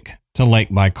endemic to Lake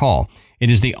Baikal.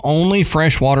 It is the only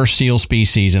freshwater seal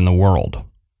species in the world.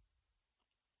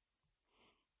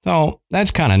 So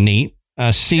that's kind of neat.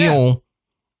 A seal,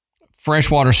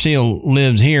 freshwater seal,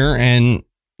 lives here, and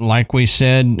like we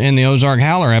said in the Ozark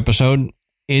Howler episode,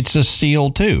 it's a seal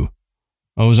too.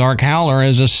 Ozark Howler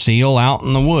is a seal out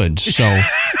in the woods. So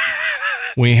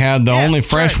we had the only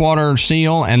freshwater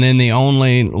seal and then the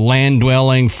only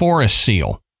land-dwelling forest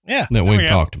seal that we've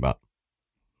talked about.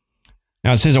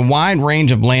 Now, it says a wide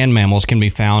range of land mammals can be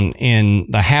found in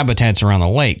the habitats around the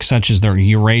lake, such as the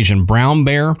Eurasian brown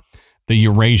bear, the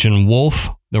Eurasian wolf,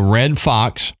 the red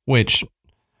fox, which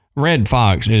red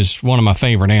fox is one of my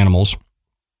favorite animals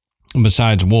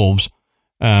besides wolves.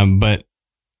 But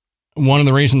one of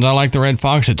the reasons I like the red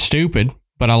fox, it's stupid,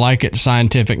 but I like its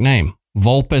scientific name,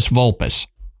 Vulpes vulpes.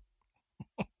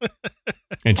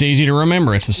 It's easy to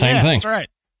remember. It's the same thing. That's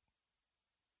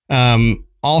right.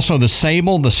 Also, the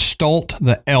sable, the stolt,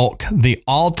 the elk, the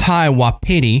Altai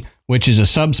wapiti, which is a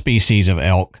subspecies of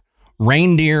elk,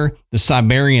 reindeer, the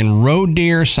Siberian roe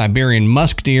deer, Siberian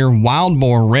musk deer, wild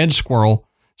boar, red squirrel,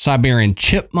 Siberian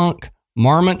chipmunk,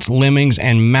 marmots, lemmings,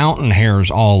 and mountain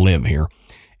hares all live here.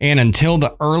 And until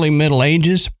the early Middle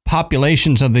Ages,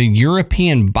 populations of the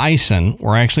European bison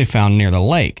were actually found near the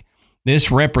lake.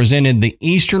 This represented the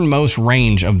easternmost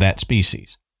range of that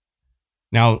species.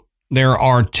 Now, there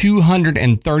are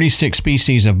 236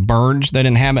 species of birds that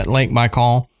inhabit Lake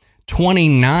Baikal,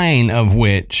 29 of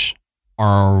which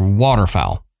are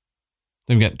waterfowl.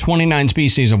 They've got 29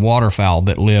 species of waterfowl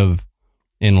that live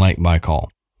in Lake Baikal.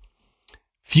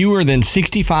 Fewer than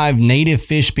 65 native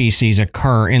fish species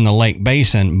occur in the lake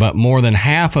basin, but more than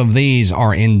half of these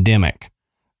are endemic.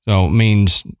 So it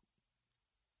means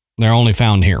they're only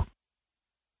found here.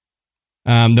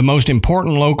 The most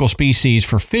important local species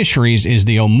for fisheries is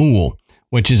the omul,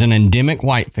 which is an endemic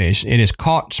whitefish. It is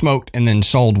caught, smoked, and then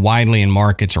sold widely in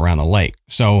markets around the lake.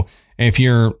 So if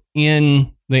you're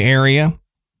in the area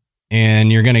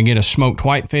and you're going to get a smoked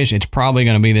whitefish, it's probably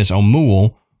going to be this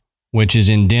omul, which is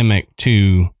endemic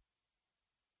to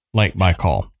Lake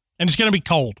Baikal. And it's going to be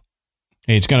cold.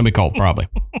 It's going to be cold, probably.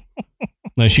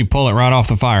 Unless you pull it right off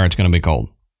the fire, it's going to be cold.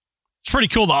 It's pretty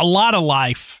cool. A lot of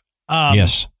life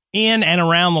yes, in and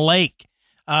around the lake.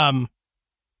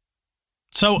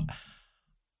 So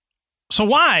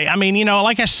why? I mean,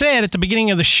 like I said at the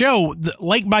beginning of the show, the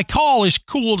Lake Baikal is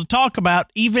cool to talk about,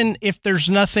 even if there's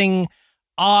nothing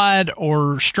odd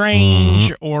or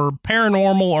strange or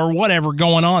paranormal or whatever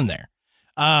going on there.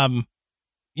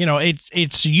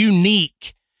 It's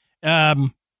unique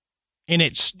in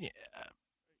its,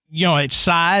 its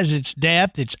size, its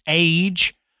depth, its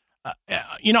age.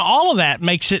 All of that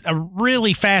makes it a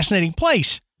really fascinating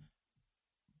place.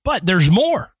 But there's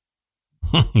more.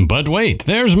 But wait,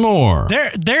 there's more.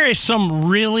 There is some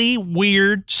really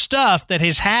weird stuff that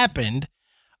has happened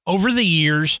over the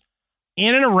years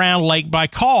in and around Lake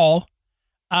Baikal.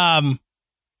 And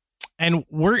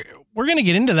we're going to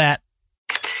get into that.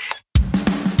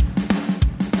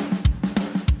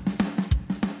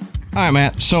 All right,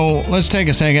 Matt. So let's take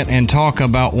a second and talk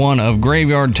about one of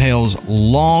Graveyard Tales'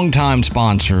 longtime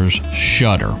sponsors,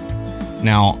 Shudder.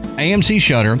 Now, AMC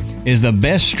Shudder is the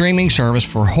best streaming service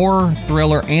for horror,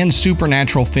 thriller, and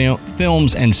supernatural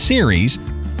films and series.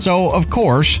 So, of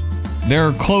course,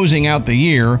 they're closing out the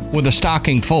year with a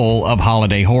stocking full of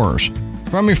holiday horrors.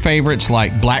 From your favorites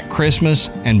like Black Christmas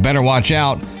and Better Watch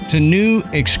Out to new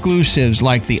exclusives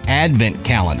like the Advent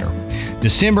Calendar.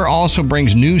 December also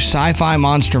brings new sci-fi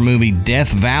monster movie Death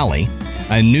Valley,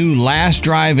 a new Last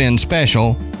Drive-In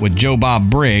special with Joe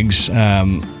Bob Briggs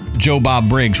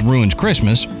Ruins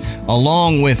Christmas,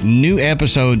 along with new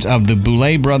episodes of the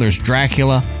Boulet Brothers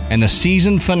Dracula and the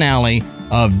season finale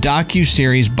of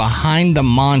docuseries Behind the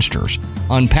Monsters,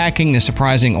 unpacking the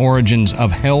surprising origins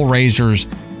of Hellraiser's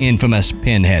infamous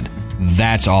Pinhead.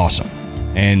 That's awesome.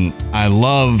 And I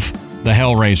love the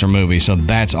Hellraiser movie, so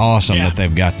that's awesome that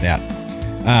they've got that.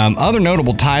 Other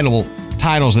notable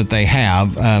titles that they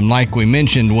have, like we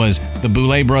mentioned, was the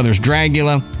Boulet Brothers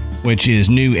Dracula, which is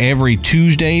new every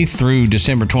Tuesday through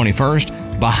December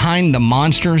 21st. Behind the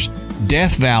Monsters,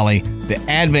 Death Valley, The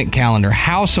Advent Calendar,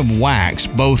 House of Wax,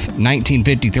 both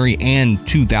 1953 and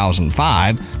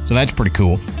 2005. So that's pretty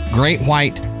cool. Great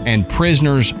White and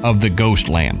Prisoners of the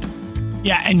Ghostland.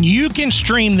 Yeah, and you can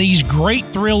stream these great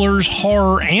thrillers,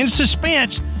 horror, and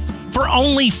suspense for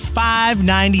only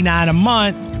 $5.99 a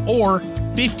month or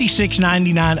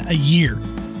 $56.99 a year.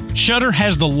 Shudder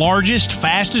has the largest,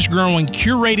 fastest-growing,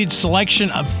 curated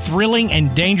selection of thrilling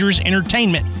and dangerous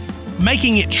entertainment,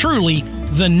 making it truly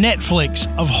the Netflix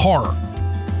of horror.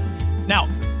 Now,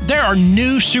 there are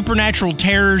new supernatural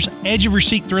terrors,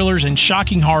 edge-of-your-seat thrillers, and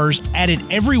shocking horrors added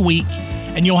every week,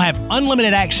 and you'll have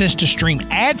unlimited access to stream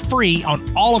ad-free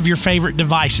on all of your favorite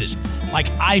devices, like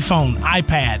iPhone,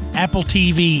 iPad, Apple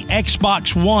TV,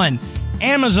 Xbox One,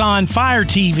 Amazon Fire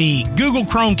TV, Google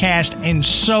Chromecast, and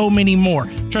so many more.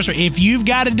 Trust me, if you've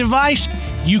got a device,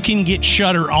 you can get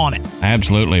Shudder on it.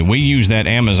 Absolutely. We use that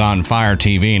Amazon Fire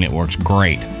TV, and it works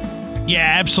great.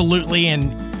 Yeah, absolutely.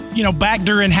 And, back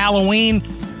during Halloween,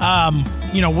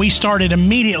 we started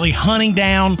immediately hunting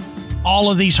down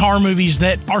all of these horror movies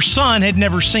that our son had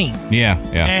never seen. Yeah.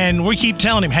 And we keep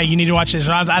telling him, hey, you need to watch this.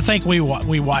 I think we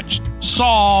watched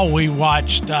Saw. We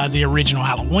watched the original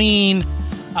Halloween.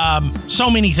 So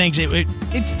many things.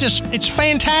 It's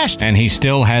fantastic. And he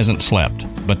still hasn't slept,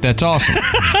 but that's awesome.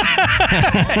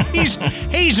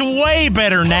 He's way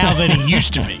better now than he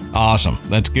used to be. Awesome.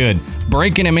 That's good.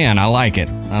 Breaking him in. I like it.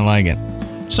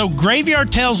 So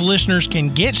Graveyard Tales listeners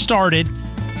can get started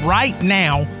right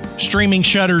now streaming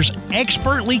Shudder's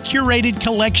expertly curated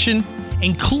collection,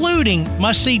 including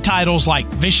must-see titles like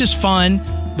Vicious Fun,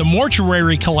 The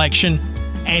Mortuary Collection,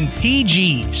 and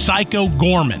PG Psycho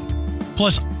Gorman,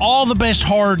 plus all the best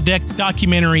horror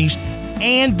documentaries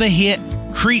and the hit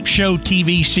Creepshow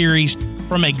TV series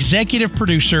from executive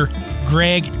producer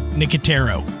Greg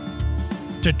Nicotero.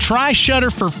 To try Shudder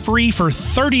for free for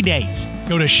 30 days,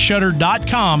 go to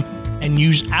Shudder.com and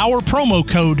use our promo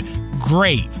code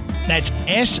GRAVE. That's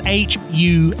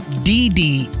SHUDDER.com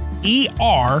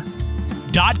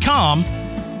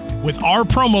with our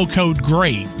promo code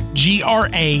GRAVE,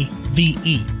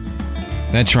 GRAVE.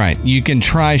 That's right. You can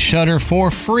try Shudder for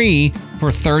free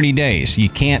for 30 days. You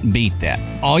can't beat that.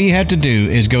 All you have to do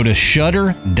is go to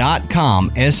Shudder.com,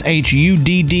 SHUDDER.com,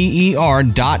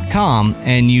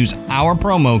 and use our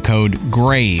promo code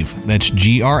GRAVE. That's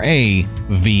GRAVE.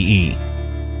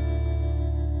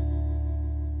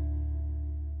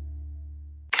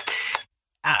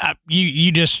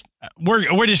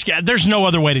 We're just there's no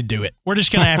other way to do it. We're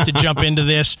just gonna have to jump into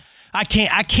this. I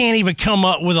can't even come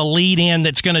up with a lead in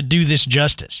that's gonna do this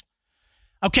justice.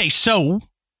 Okay, so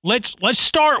let's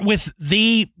start with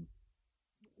the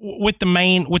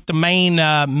main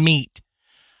meat.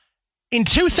 In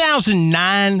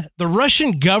 2009, the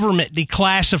Russian government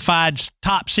declassified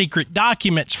top secret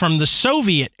documents from the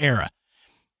Soviet era,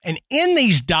 and in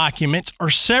these documents are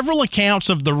several accounts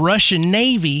of the Russian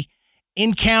Navy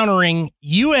encountering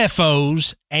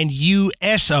UFOs and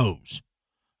USOs,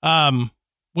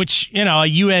 which, a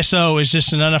USO is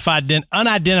just an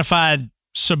unidentified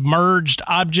submerged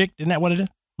object. Isn't that what it is?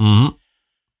 Mm-hmm.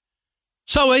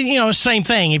 So, same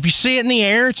thing. If you see it in the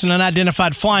air, it's an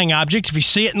unidentified flying object. If you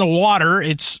see it in the water,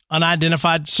 it's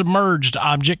unidentified submerged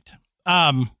object.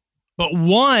 But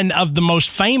one of the most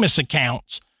famous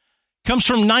accounts comes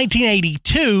from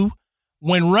 1982,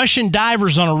 when Russian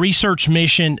divers on a research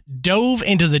mission dove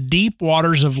into the deep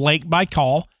waters of Lake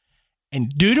Baikal,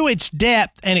 and due to its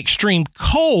depth and extreme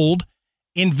cold,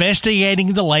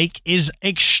 investigating the lake is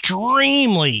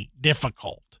extremely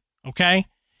difficult. Okay?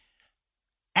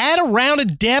 At around a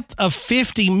depth of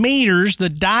 50 meters, the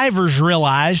divers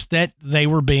realized that they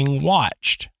were being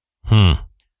watched.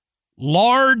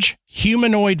 Large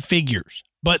humanoid figures,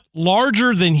 but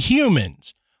larger than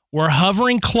humans, were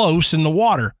hovering close in the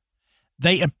water.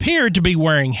 They appeared to be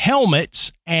wearing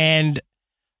helmets and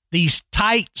these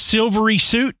tight silvery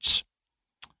suits.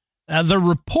 The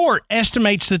report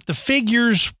estimates that the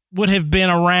figures would have been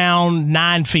around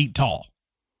 9 feet tall.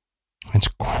 That's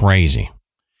crazy.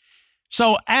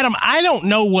 So, Adam, I don't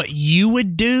know what you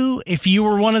would do if you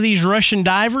were one of these Russian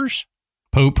divers.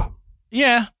 Poop.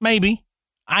 Yeah, maybe.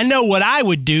 I know what I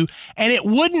would do, and it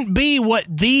wouldn't be what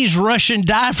these Russian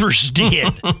divers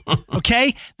did.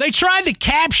 Okay? They tried to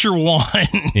capture one.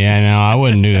 Yeah, no, I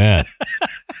wouldn't do that.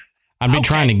 I'd be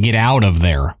trying to get out of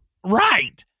there.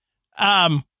 Right.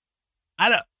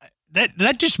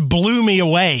 That just blew me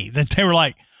away that they were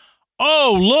like,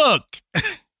 "Oh, look.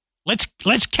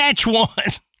 let's catch one."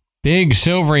 Big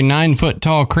silvery 9-foot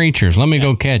tall creatures. Let me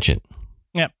go catch it.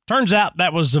 Yeah. Turns out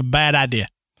that was a bad idea.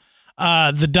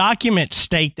 The documents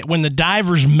state that when the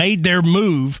divers made their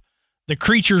move, the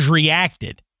creatures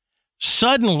reacted.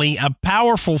 suddenly a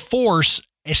powerful force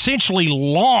essentially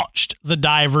launched the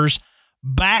divers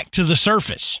back to the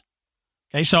surface.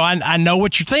 Okay, so I know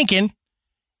what you're thinking.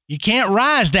 You can't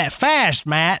rise that fast,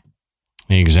 Matt.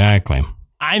 Exactly.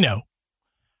 I know.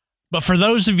 But for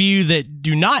those of you that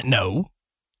do not know,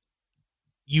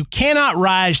 you cannot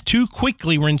rise too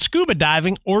quickly when scuba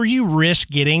diving, or you risk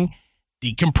getting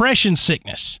decompression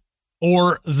sickness,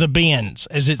 or the bends,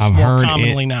 as it's more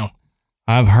commonly known.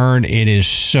 I've heard it is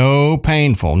so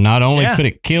painful. Not only could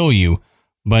it kill you,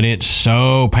 but it's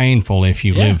so painful if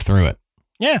you live through it.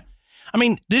 Yeah. I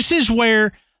mean, this is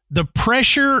where the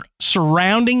pressure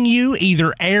surrounding you,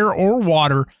 either air or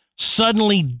water,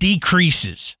 suddenly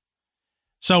decreases.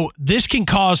 So this can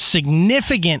cause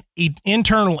significant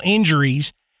internal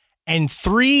injuries, and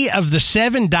 3 of the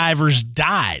 7 divers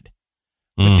died,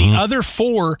 with the other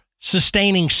 4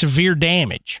 sustaining severe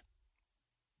damage.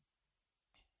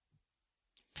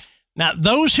 Now,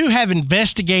 those who have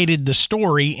investigated the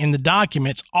story in the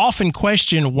documents often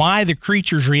question why the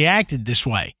creatures reacted this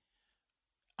way.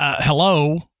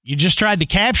 Hello, you just tried to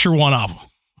capture one of them.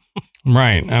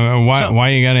 Right. Why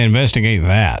you got to investigate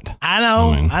that? I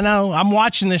know. I'm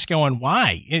watching this going,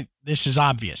 why? This is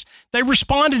obvious. They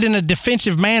responded in a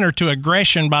defensive manner to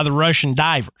aggression by the Russian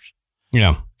divers.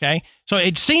 Yeah. Okay. So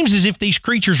it seems as if these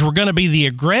creatures were going to be the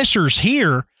aggressors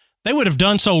here. They would have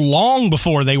done so long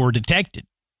before they were detected.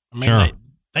 I mean,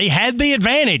 they had the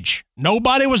advantage.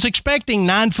 Nobody was expecting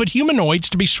 9-foot humanoids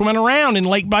to be swimming around in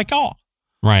Lake Baikal.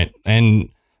 Right. And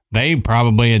they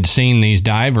probably had seen these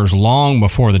divers long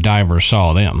before the divers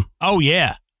saw them. Oh,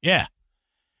 yeah. Yeah.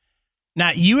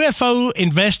 Now, UFO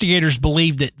investigators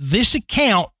believe that this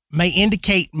account may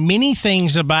indicate many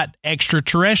things about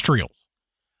extraterrestrials.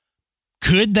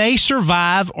 Could they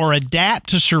survive or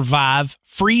adapt to survive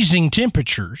freezing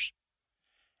temperatures?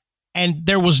 And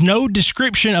there was no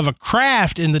description of a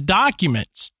craft in the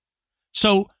documents.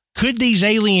 So could these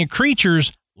alien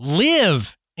creatures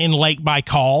live in Lake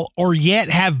Baikal, or yet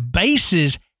have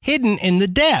bases hidden in the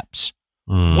depths,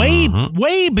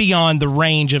 way beyond the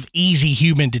range of easy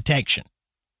human detection?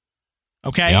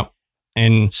 Okay. Yep.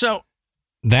 And so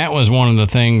that was one of the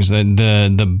things that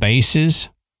the bases,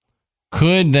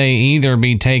 could they either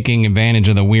be taking advantage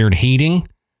of the weird heating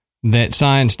that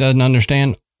science doesn't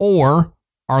understand, or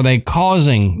are they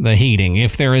causing the heating?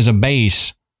 If there is a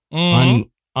base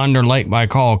under Lake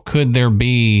Baikal, could there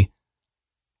be,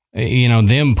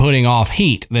 them putting off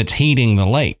heat that's heating the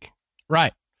lake?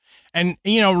 Right. And,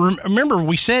 remember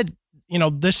we said,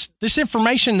 this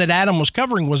information that Adam was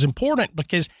covering was important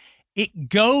because it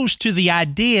goes to the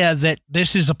idea that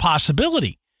this is a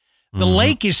possibility. The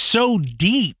lake is so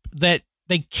deep that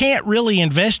they can't really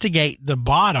investigate the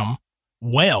bottom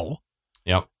well.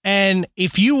 Yep. And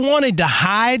if you wanted to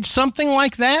hide something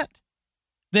like that,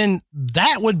 then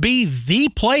that would be the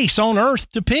place on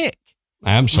Earth to pick.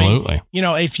 Absolutely. I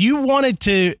mean, if you wanted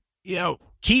to,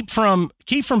 keep from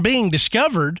being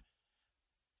discovered,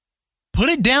 put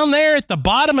it down there at the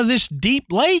bottom of this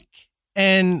deep lake,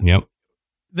 and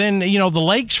then, the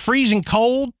lake's freezing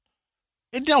cold.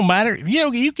 It don't matter.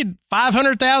 You could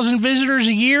 500,000 visitors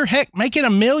a year. Heck, make it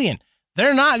 1 million.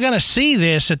 They're not going to see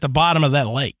this at the bottom of that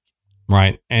lake.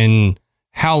 Right. And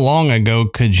how long ago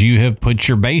could you have put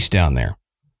your base down there?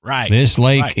 Right. This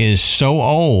lake is so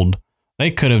old.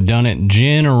 They could have done it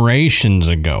generations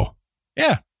ago.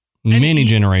 Yeah. Many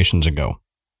generations ago.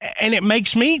 And it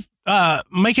makes me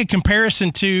make a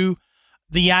comparison to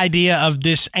the idea of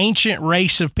this ancient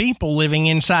race of people living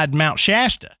inside Mount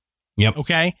Shasta. Yep.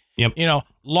 Okay. Yep.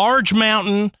 Large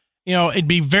mountain, it'd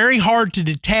be very hard to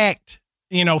detect,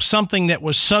 something that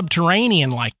was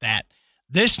subterranean like that.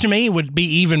 This to me would be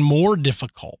even more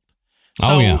difficult. So,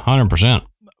 100%.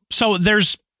 So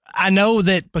I know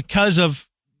that because of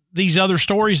these other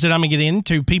stories that I'm going to get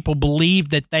into, people believe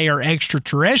that they are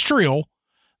extraterrestrial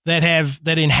that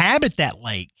inhabit that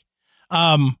lake.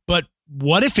 But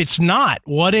what if it's not?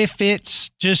 What if it's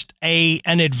just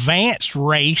an advanced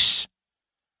race,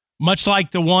 much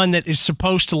like the one that is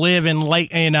supposed to live in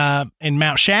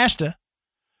Mount Shasta?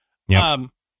 Yep.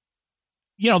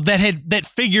 That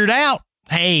figured out,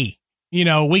 hey,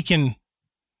 we can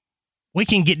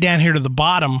get down here to the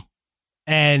bottom,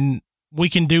 and we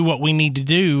can do what we need to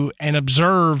do and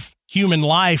observe human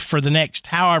life for the next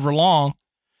however long,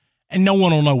 and no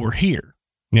one will know we're here.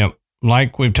 Yep.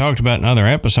 Like we've talked about in other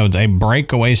episodes, a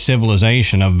breakaway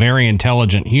civilization of very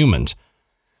intelligent humans.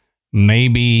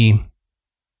 Maybe,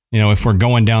 if we're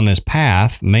going down this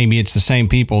path, maybe it's the same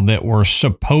people that were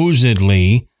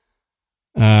supposedly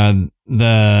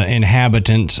the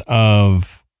inhabitants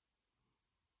of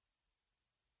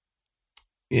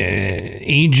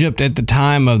Egypt at the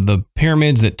time of the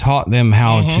pyramids that taught them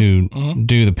how to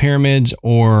do the pyramids,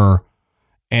 or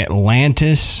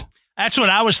Atlantis? That's what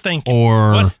I was thinking.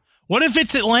 Or what if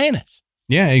it's Atlantis?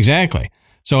 Yeah, exactly.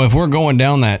 So if we're going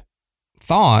down that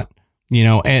thought,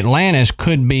 Atlantis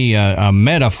could be a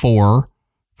metaphor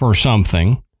for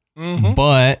something,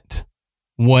 but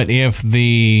what if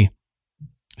the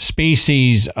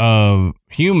species of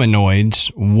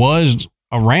humanoids was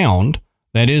around?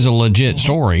 That is a legit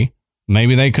story.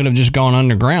 Maybe they could have just gone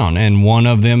underground and one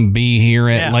of them be here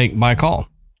at Lake Baikal.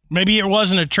 Maybe it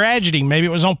wasn't a tragedy. Maybe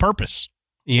it was on purpose.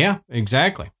 Yeah,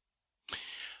 exactly.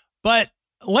 But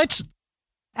let's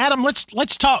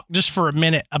talk just for a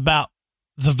minute about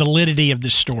the validity of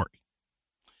this story.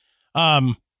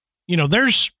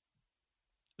 There's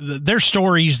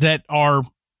stories that are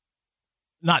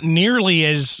not nearly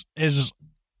as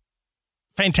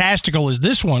fantastical as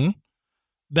this one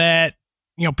that,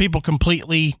 people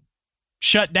completely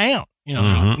shut down,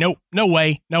 no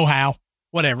way, no how,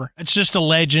 whatever. It's just a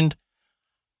legend.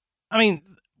 I mean,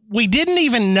 we didn't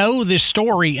even know this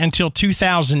story until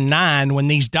 2009 when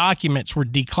these documents were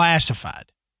declassified.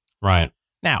 Right.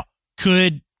 Now,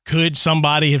 could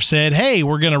somebody have said, hey,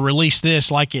 we're going to release this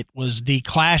like it was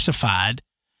declassified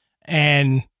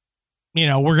and,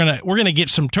 we're going to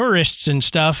get some tourists and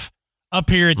stuff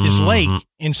up here at this lake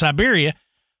in Siberia?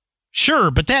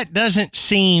 Sure, but that doesn't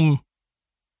seem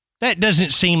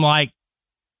like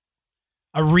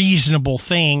a reasonable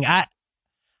thing. I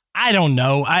don't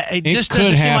know. It just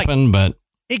doesn't seem happen, but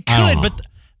it could. But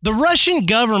the Russian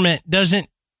government doesn't.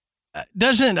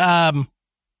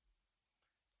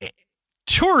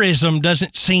 Tourism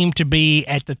doesn't seem to be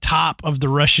at the top of the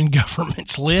Russian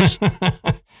government's list.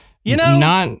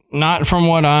 Not from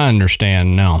what I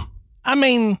understand. No. I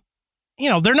mean,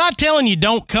 they're not telling you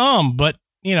don't come, but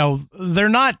they're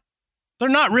not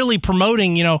really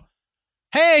promoting.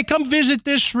 Hey, come visit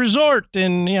this resort,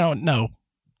 and no.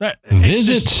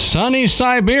 Visit sunny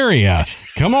Siberia.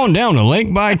 Come on down to Lake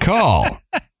Baikal.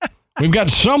 We've got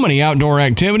so many outdoor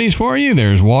activities for you.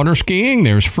 There's water skiing.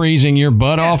 There's freezing your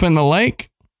butt off in the lake.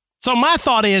 So my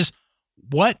thought is,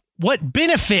 what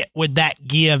benefit would that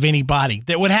give anybody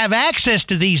that would have access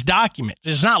to these documents?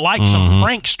 It's not like some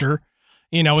prankster,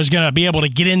 is going to be able to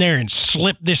get in there and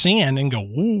slip this in and go,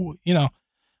 ooh, I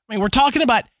mean, we're talking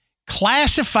about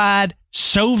classified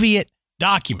Soviet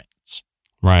documents.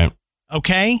 Right.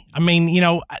 Okay. I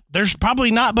mean, there's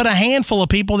probably not but a handful of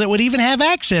people that would even have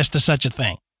access to such a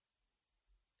thing.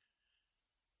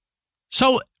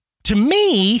 So to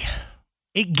me,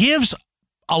 it gives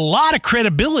a lot of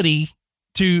credibility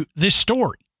to this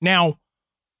story. Now,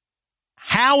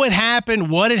 how it happened,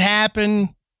 what had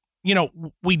happened,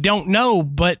 we don't know,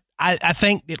 but I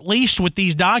think at least with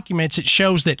these documents, it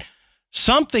shows that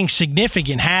something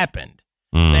significant happened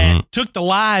that took the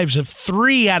lives of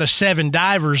 3 out of 7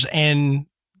 divers and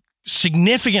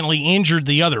significantly injured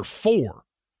the other 4.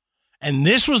 And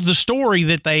this was the story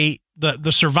that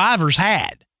the survivors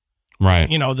had. Right.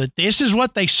 That this is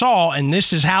what they saw and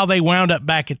this is how they wound up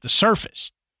back at the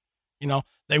surface.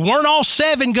 They weren't all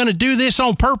 7 going to do this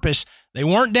on purpose. They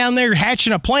weren't down there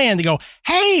hatching a plan to go,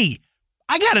 hey,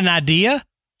 I got an idea.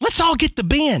 Let's all get the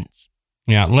bins.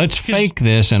 Yeah, let's fake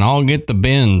this and I'll get the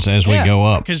bins as we go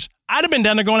up. Because I'd have been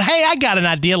down there going, hey, I got an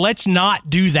idea. Let's not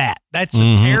do that. That's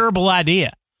a terrible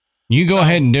idea. You go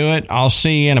ahead and do it. I'll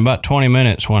see you in about 20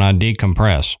 minutes when I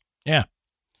decompress. Yeah.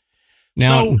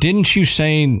 Now, didn't you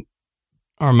say,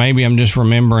 or maybe I'm just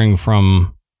remembering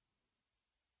from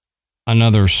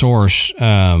another source,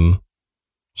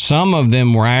 some of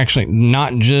them were actually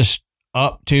not just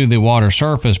up to the water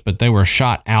surface, but they were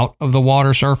shot out of the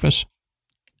water surface?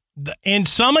 In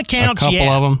some accounts, a couple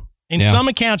of them. In some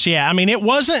accounts, yeah. I mean, it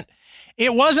wasn't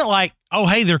like, oh,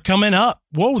 hey, they're coming up.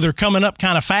 Whoa, they're coming up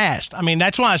kind of fast. I mean,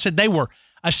 that's why I said they were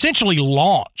essentially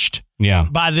launched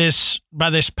by this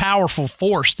powerful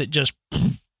force that just,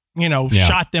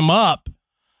 shot them up.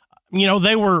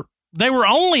 They were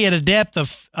only at a depth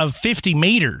of 50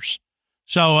 meters.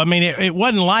 So, I mean, it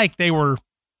wasn't like they were,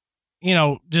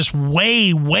 just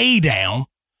way, way down,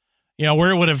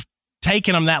 where it would have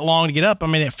taken them that long to get up. I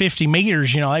mean, at 50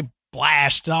 meters, they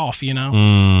blast off,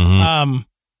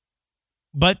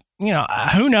 But,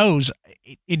 who knows?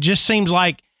 It just seems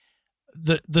like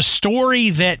the story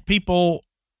that people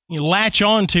latch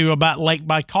onto about Lake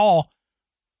Baikal,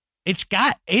 it's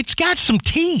got some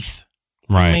teeth.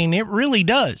 Right. I mean, it really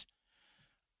does.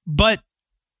 But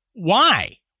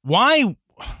why? Why?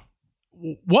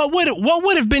 What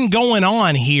would have been going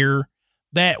on here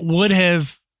that would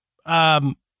have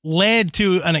led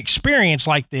to an experience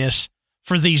like this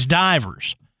for these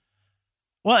divers?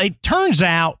 Well, it turns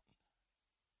out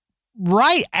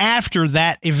right after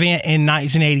that event in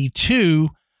 1982,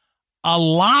 a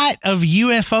lot of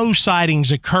UFO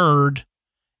sightings occurred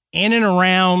in and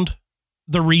around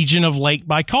the region of Lake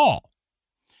Baikal.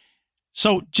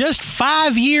 So just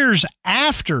 5 years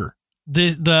after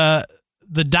the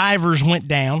divers went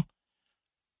down,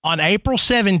 on April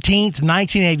 17th,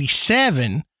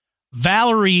 1987,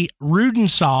 Valery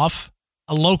Rudensov,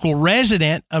 a local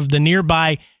resident of the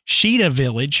nearby Shida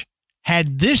village,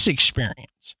 had this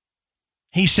experience.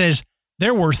 He says,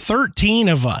 there were 13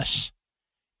 of us.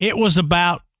 It was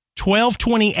about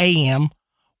 12:20 a.m.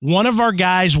 One of our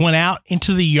guys went out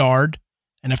into the yard,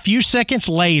 and a few seconds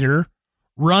later,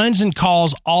 runs and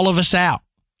calls all of us out.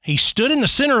 He stood in the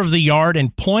center of the yard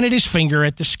and pointed his finger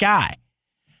at the sky.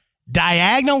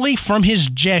 Diagonally from his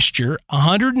gesture,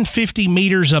 150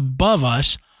 meters above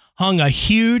us, hung a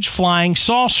huge flying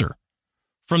saucer.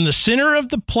 From the center of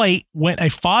the plate went a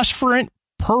phosphorescent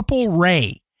purple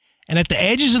ray, and at the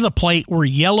edges of the plate were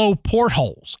yellow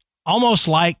portholes, almost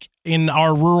like in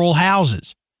our rural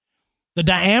houses. The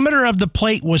diameter of the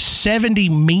plate was 70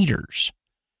 meters.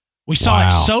 We saw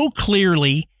it so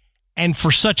clearly and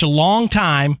for such a long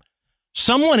time,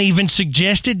 someone even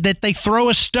suggested that they throw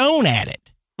a stone at it.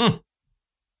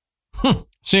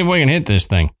 See if we can hit this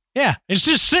thing. Yeah, it's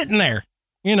just sitting there.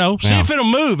 See if it'll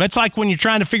move. It's like when you're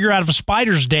trying to figure out if a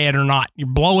spider's dead or not. You're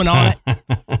blowing on it.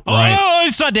 Right. Oh,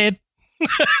 it's not dead.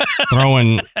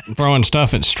 throwing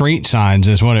stuff at street signs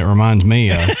is what it reminds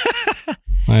me of.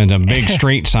 It's a big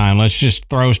street sign. Let's just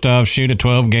throw stuff, shoot a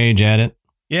 12 gauge at it.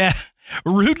 Yeah.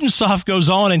 Rudensov goes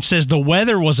on and says the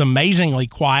weather was amazingly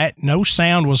quiet. No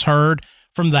sound was heard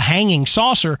from the hanging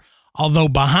saucer, although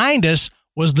behind us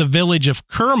was the village of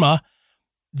Kerma.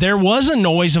 There was a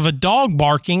noise of a dog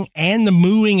barking and the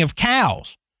mooing of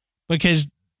cows because,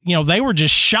 they were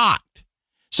just shocked.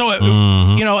 So,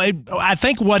 I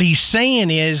think what he's saying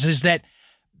is that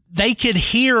they could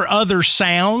hear other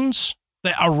sounds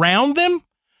around them.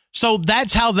 So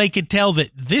that's how they could tell that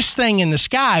this thing in the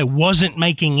sky wasn't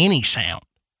making any sound.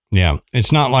 Yeah.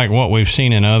 It's not like what we've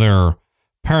seen in other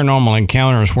paranormal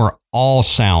encounters where all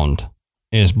sound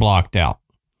is blocked out.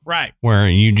 Right. Where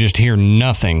you just hear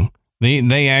nothing.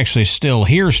 They actually still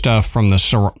hear stuff from the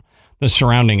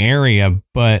surrounding area,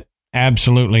 but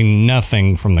absolutely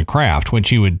nothing from the craft,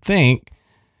 which you would think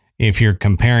if you're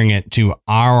comparing it to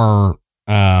our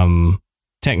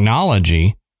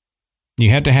technology, you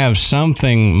had to have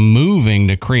something moving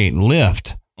to create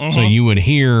lift. Mm-hmm. So you would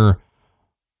hear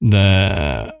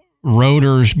the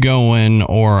rotors going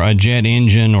or a jet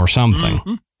engine or something.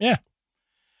 Mm-hmm. Yeah.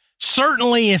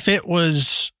 Certainly if it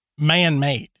was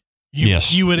man-made,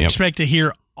 you would expect to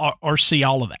hear or see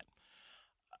all of that.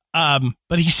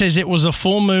 But he says it was a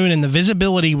full moon and the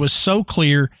visibility was so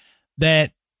clear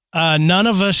that none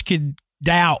of us could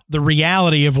doubt the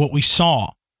reality of what we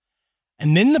saw.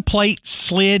 And then the plate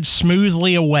slid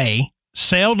smoothly away,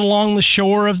 sailed along the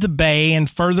shore of the bay, and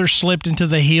further slipped into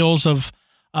the hills of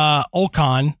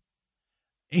Olkhon.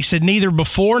 He said, neither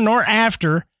before nor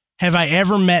after have I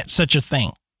ever met such a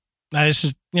thing. Now, this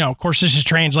is, of course, this is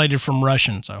translated from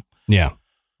Russian, so. Yeah.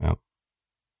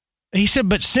 He said,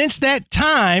 but since that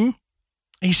time,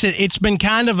 he said, it's been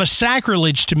kind of a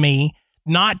sacrilege to me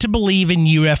not to believe in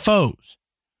UFOs.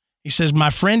 He says, my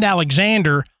friend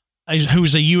Alexander,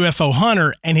 who's a UFO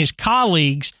hunter, and his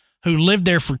colleagues who lived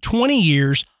there for 20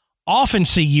 years often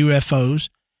see UFOs,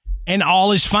 and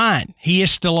all is fine. He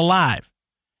is still alive.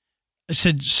 I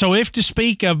said, so if to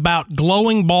speak about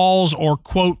glowing balls or,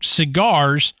 quote,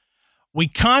 cigars, we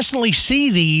constantly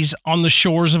see these on the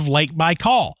shores of Lake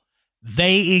Baikal.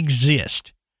 They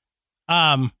exist.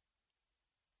 So,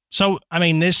 I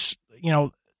mean, this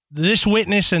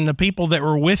witness and the people that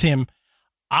were with him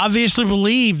obviously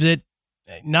believe that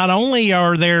not only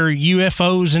are there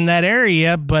UFOs in that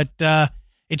area, but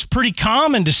it's pretty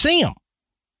common to see them.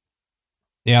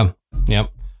 Yeah.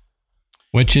 Yep.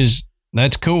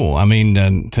 That's cool. I mean,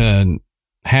 to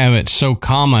have it so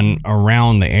common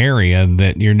around the area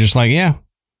that you're just like, yeah,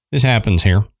 this happens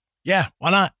here. Yeah.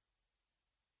 Why not?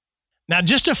 Now,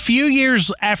 just a few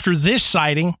years after this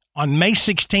sighting, on May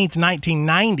 16th,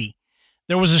 1990,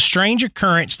 there was a strange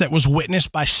occurrence that was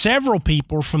witnessed by several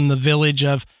people from the village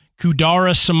of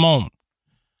Kudara Simon.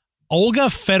 Olga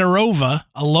Fedorova,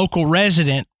 a local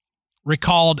resident,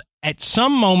 recalled, at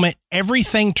some moment,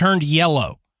 everything turned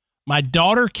yellow. My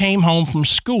daughter came home from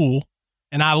school,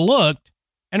 and I looked,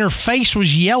 and her face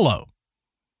was yellow.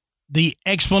 The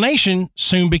explanation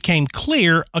soon became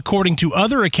clear, according to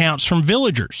other accounts from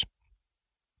villagers.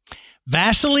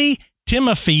 Vasily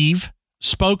Timofeev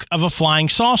spoke of a flying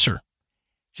saucer.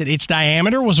 He said its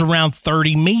diameter was around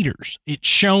 30 meters. It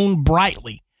shone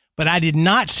brightly, but I did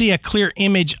not see a clear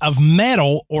image of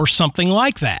metal or something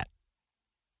like that.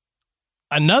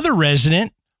 Another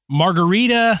resident,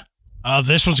 Margarita,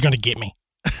 this one's going to get me.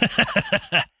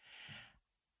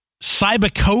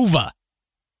 Cybakova.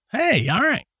 Hey, all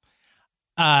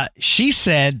right. She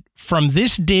said, from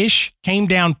this dish came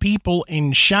down people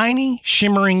in shiny,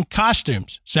 shimmering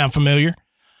costumes. Sound familiar?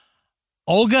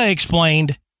 Olga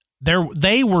explained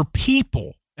they were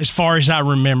people, as far as I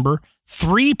remember,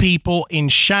 3 people in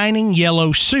shining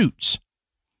yellow suits.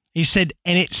 He said,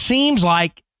 and it seems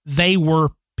like they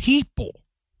were people.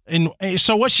 And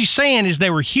so what she's saying is they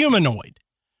were humanoid.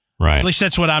 Right. At least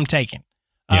that's what I'm taking.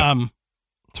 Yep.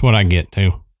 That's what I get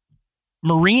too.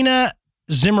 Marina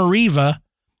Zimarieva,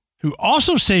 who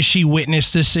also says she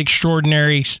witnessed this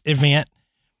extraordinary event,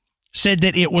 said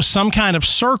that it was some kind of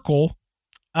circle,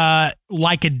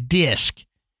 like a disc.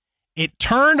 It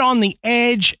turned on the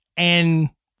edge and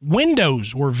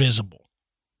windows were visible.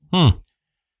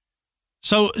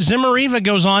 So Zimarieva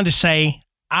goes on to say,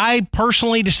 I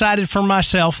personally decided for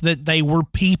myself that they were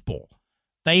people.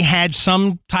 They had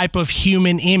some type of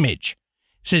human image.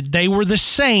 Said they were the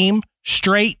same,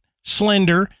 straight,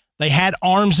 slender. They had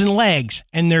arms and legs,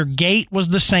 and their gait was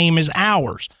the same as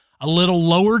ours. A little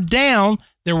lower down,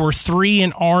 there were 3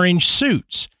 in orange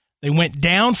suits. They went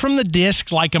down from the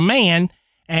disc like a man,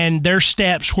 and their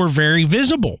steps were very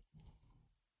visible.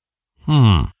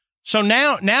 So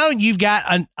now you've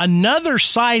got another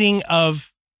sighting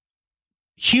of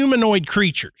humanoid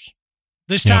creatures,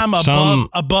 this time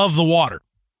above the water.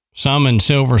 Some in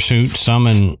silver suits, some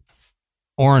in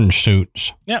orange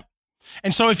suits. Yep.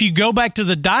 And so if you go back to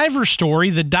the diver story,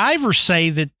 the divers say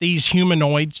that these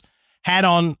humanoids had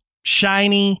on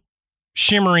shiny,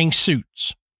 shimmering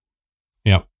suits.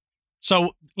 Yep.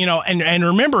 So, and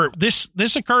remember, this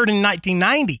occurred in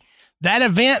 1990. That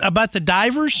event about the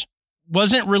divers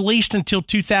wasn't released until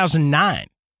 2009.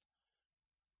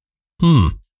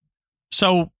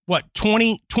 So,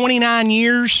 29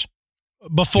 years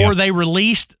before they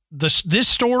released this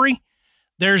story,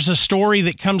 there's a story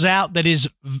that comes out that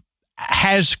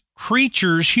has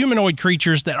creatures, humanoid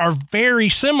creatures that are very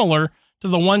similar to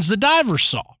the ones the divers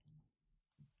saw.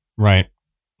 Right.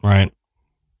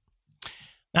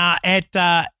 Now, at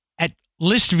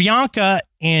Listvyanka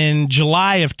in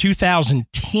July of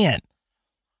 2010,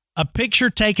 a picture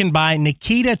taken by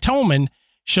Nikita Toman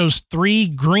shows 3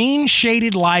 green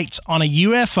shaded lights on a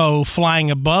UFO flying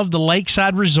above the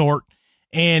lakeside resort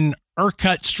in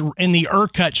the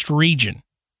Irkutsk region.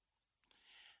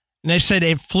 And they said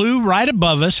it flew right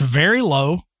above us, very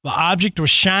low. The object was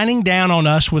shining down on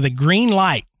us with a green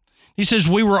light. He says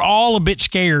we were all a bit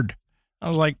scared. I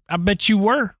was like, I bet you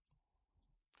were.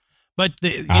 But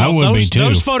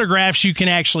those photographs you can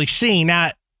actually see.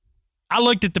 Now, I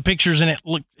looked at the pictures and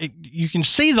you can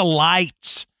see the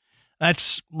lights.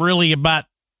 That's really about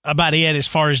it as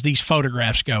far as these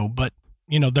photographs go. But,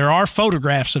 there are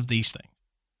photographs of these things.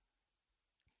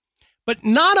 But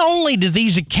not only do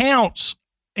these accounts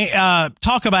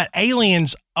talk about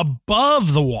aliens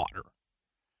above the water,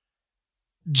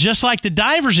 just like the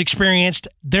divers experienced,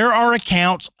 there are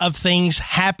accounts of things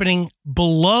happening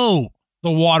below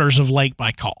the waters of Lake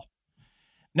Baikal.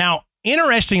 Now,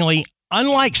 interestingly,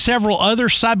 unlike several other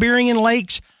Siberian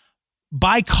lakes,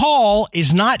 Baikal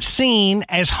is not seen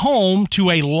as home to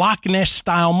a Loch Ness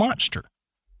style monster.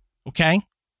 Okay?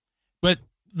 But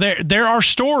there are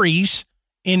stories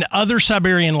in other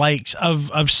Siberian lakes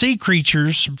of sea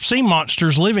creatures, sea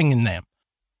monsters living in them.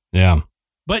 Yeah.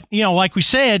 But, like we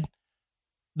said,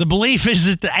 the belief is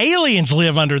that the aliens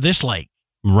live under this lake.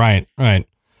 Right.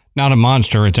 Not a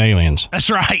monster, it's aliens. That's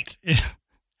right.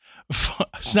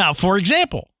 Now, for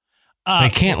example, they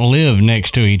can't live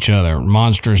next to each other.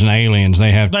 Monsters and aliens,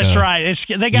 they have that's right.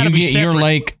 They got to be separate. You get your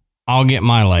lake, I'll get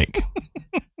my lake.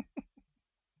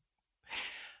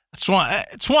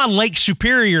 That's why Lake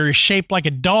Superior is shaped like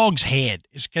a dog's head.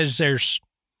 It's because there's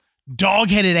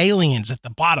dog-headed aliens at the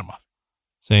bottom of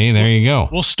it. See, there you go.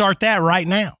 We'll start that right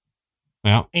now.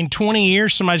 Yeah. In 20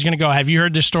 years, somebody's going to go, have you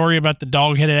heard this story about the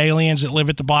dog-headed aliens that live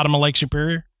at the bottom of Lake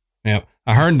Superior? Yeah.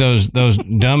 I heard those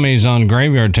dummies on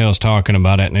Graveyard Tales talking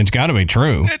about it, and it's got to be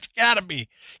true. It's got to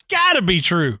be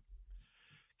true.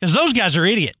 Because those guys are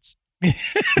idiots.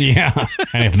 Yeah.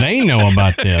 And if they know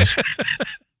about this.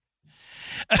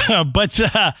 But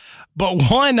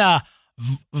one,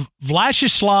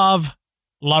 Vyacheslav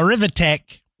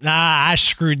Larivitek, I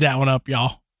screwed that one up,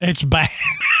 y'all. It's bad.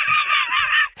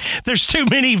 There's too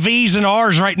many V's and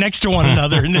R's right next to one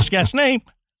another in this guy's name.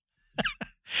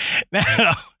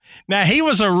 Now, he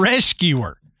was a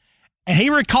rescuer, and he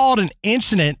recalled an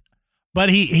incident, but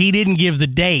he didn't give the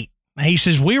date. He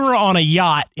says, we were on a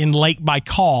yacht in Lake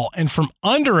Baikal, and from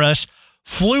under us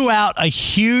flew out a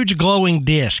huge glowing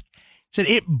disc. He said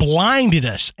it blinded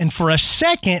us, and for a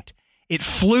second, it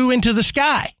flew into the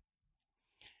sky.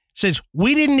 He says,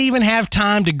 we didn't even have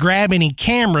time to grab any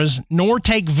cameras nor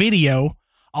take video,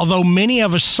 although many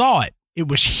of us saw it. It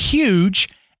was huge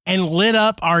and lit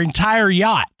up our entire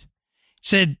yacht. He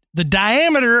said the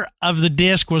diameter of the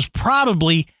disc was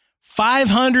probably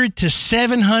 500 to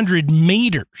 700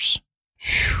 meters.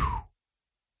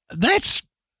 That's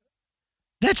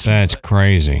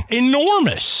crazy.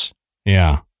 Enormous.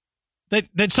 Yeah.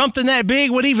 That something that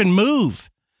big would even move.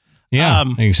 Yeah,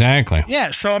 exactly.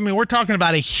 Yeah. So, I mean, we're talking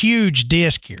about a huge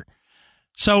disc here.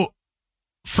 So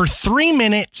for 3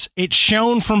 minutes, it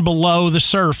shone from below the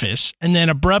surface and then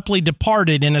abruptly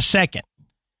departed in a second.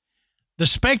 The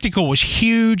spectacle was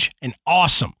huge and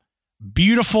awesome,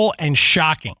 beautiful and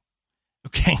shocking.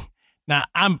 Okay. Now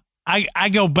I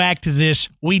go back to this.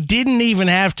 We didn't even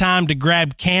have time to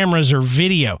grab cameras or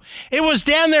video. It was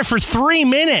down there for 3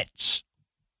 minutes.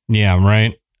 Yeah,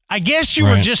 right. I guess you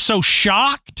were just so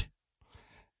shocked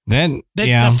that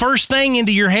the first thing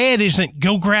into your head isn't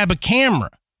go grab a camera.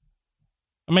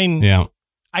 I mean, yeah.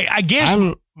 I guess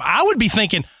I would be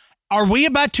thinking, are we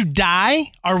about to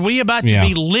die? Are we about to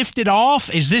be lifted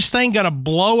off? Is this thing going to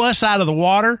blow us out of the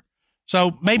water?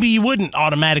 So maybe you wouldn't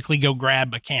automatically go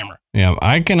grab a camera. Yeah,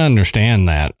 I can understand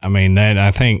that. I mean,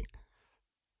 I think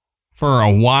for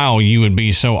a while you would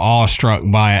be so awestruck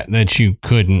by it that you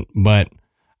couldn't. But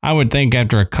I would think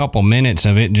after a couple minutes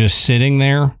of it just sitting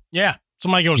there. Yeah.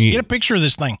 Somebody goes, get a picture of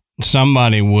this thing.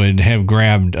 Somebody would have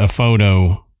grabbed a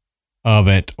photo of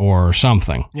it or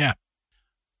something. Yeah.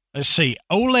 Let's see.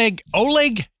 Oleg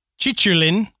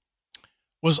Chichulin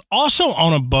was also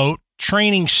on a boat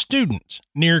training students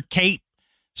near Cape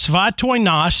Svatoy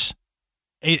Nos,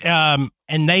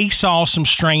 and they saw some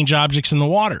strange objects in the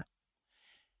water.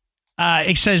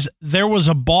 It says there was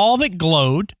a ball that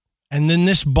glowed, and then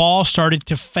this ball started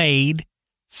to fade,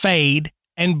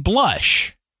 and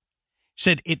blush. It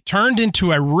said it turned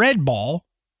into a red ball,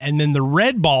 and then the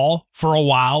red ball for a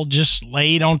while just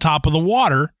laid on top of the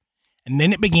water, and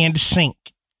then it began to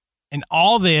sink. And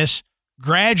all this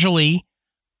gradually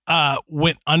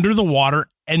went under the water,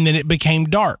 and then it became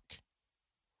dark.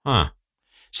 Huh.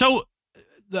 So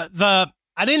the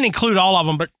I didn't include all of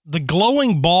them, but the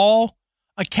glowing ball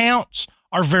accounts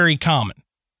are very common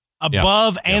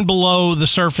above and below the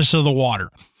surface of the water.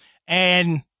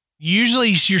 And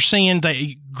usually you're seeing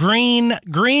the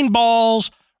green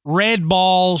balls, red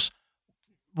balls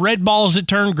that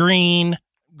turn green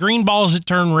balls that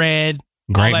turn red.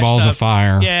 Great balls of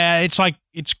fire. Yeah, it's like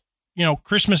it's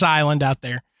Christmas Island out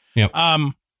there. Yep.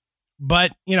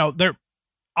 But they're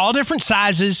all different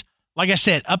sizes. Like I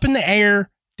said, up in the air,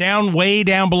 way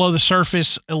down below the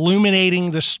surface,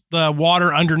 illuminating the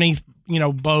water underneath,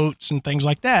 boats and things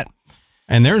like that.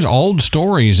 And there's old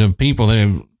stories of people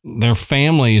that their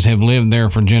families have lived there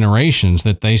for generations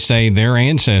that they say their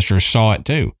ancestors saw it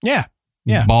too. Yeah.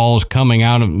 Yeah. Balls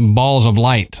of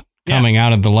light coming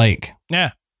out of the lake.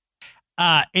 Yeah.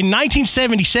 In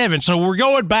 1977, so we're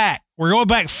going back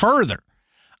further.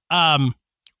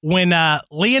 When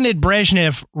Leonid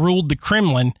Brezhnev ruled the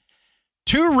Kremlin,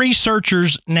 two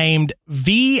researchers named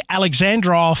V.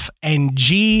 Alexandrov and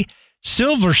G.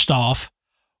 Silverstov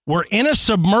were in a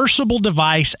submersible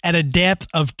device at a depth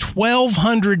of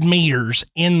 1,200 meters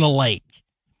in the lake.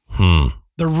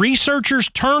 The researchers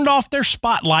turned off their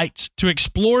spotlights to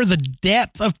explore the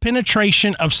depth of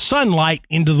penetration of sunlight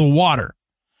into the water.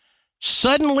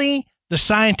 Suddenly, the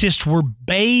scientists were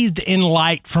bathed in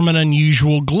light from an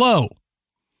unusual glow.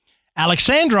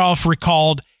 Alexandrov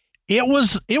recalled, it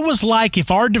was like if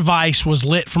our device was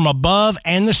lit from above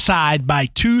and the side by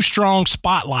two strong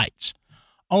spotlights.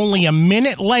 Only a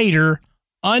minute later,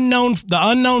 the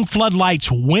unknown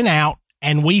floodlights went out,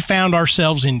 and we found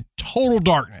ourselves in total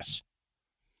darkness.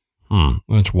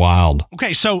 That's wild.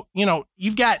 Okay, so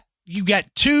you've got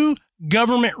two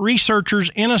government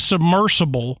researchers in a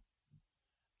submersible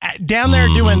down there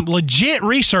doing legit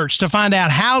research to find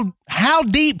out how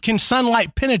deep can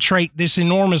sunlight penetrate this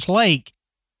enormous lake,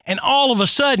 and all of a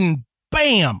sudden,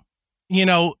 bam!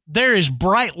 There is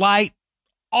bright light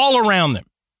all around them.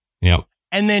 Yep.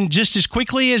 And then just as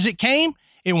quickly as it came,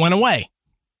 it went away.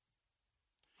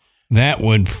 That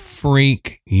would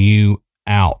freak you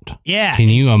out. Yeah. Can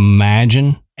you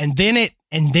imagine? And then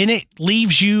it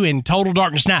leaves you in total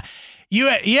darkness. Now, you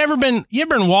ever been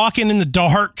walking in the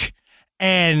dark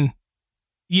and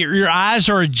your eyes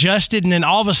are adjusted, and then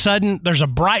all of a sudden there's a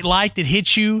bright light that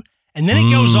hits you, and then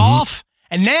it goes off,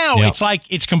 and now it's like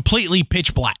it's completely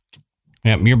pitch black.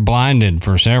 Yep, you're blinded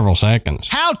for several seconds.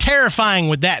 How terrifying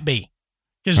would that be?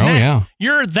 Because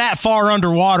you're that far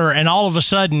underwater, and all of a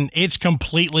sudden, it's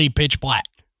completely pitch black.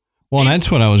 Well,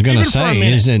 that's what I was going to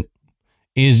say.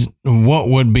 Is what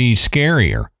would be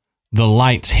scarier, the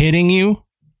lights hitting you,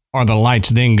 or the lights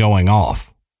then going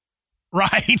off?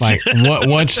 Right. Like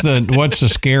what's the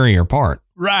scarier part?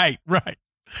 Right.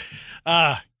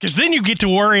 Because then you get to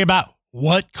worry about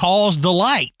what caused the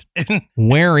light.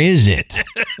 Where is it?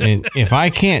 And if I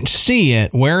can't see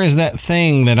it, where is that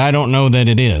thing that I don't know that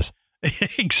it is?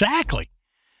 Exactly.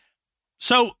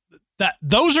 So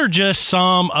those are just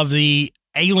some of the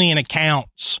alien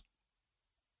accounts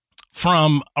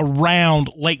from around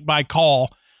Lake Baikal.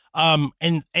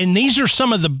 And these are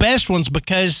some of the best ones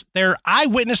because they're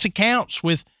eyewitness accounts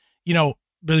with,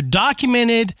 they're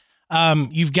documented.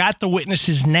 You've got the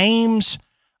witnesses' names.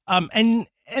 And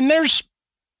there's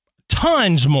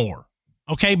tons more.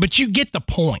 Okay. But you get the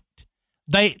point.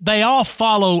 They all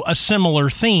follow a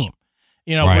similar theme.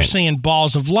 Right. We're seeing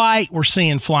balls of light. We're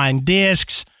seeing flying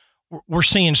discs. We're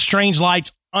seeing strange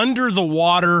lights under the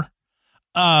water.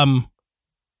 And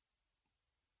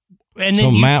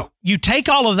then you take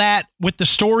all of that with the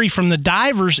story from the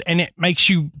divers, and it makes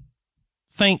you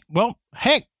think, well,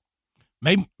 heck,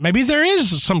 maybe there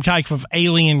is some type of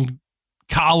alien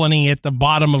colony at the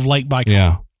bottom of Lake Baikal.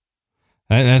 Yeah.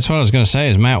 That's what I was going to say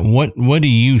is, Matt, what do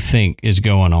you think is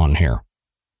going on here?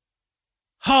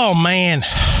 Oh, man.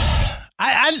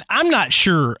 I'm not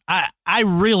sure. I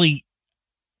really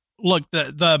look,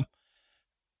 the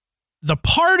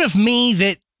part of me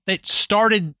that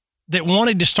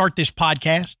wanted to start this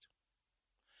podcast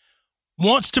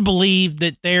wants to believe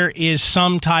that there is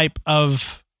some type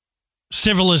of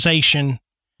civilization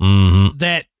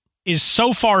that is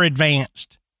so far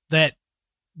advanced that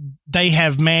they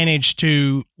have managed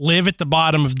to live at the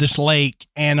bottom of this lake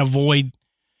and avoid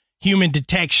human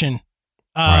detection.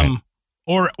 Right.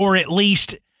 Or at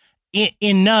least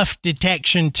enough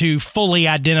detection to fully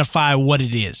identify what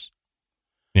it is.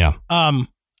 Yeah.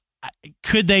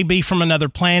 Could they be from another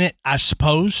planet? I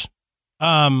suppose.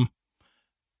 I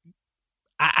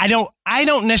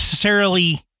don't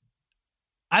necessarily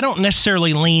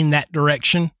lean that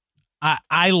direction.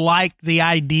 I like the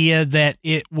idea that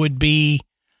it would be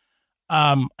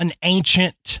an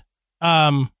ancient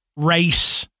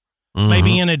race,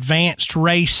 maybe an advanced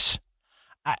race.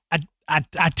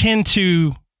 I tend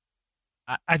to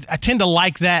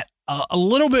like that a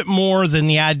little bit more than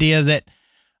the idea that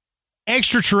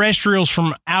extraterrestrials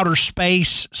from outer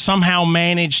space somehow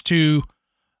managed to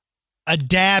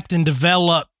adapt and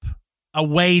develop a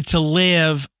way to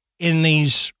live in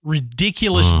these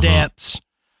ridiculous depths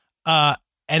and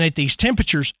at these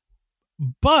temperatures.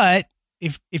 But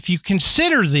if you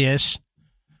consider this,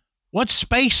 what's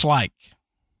space like?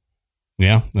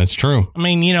 Yeah, that's true. I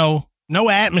mean, no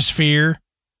atmosphere,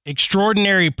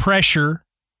 extraordinary pressure,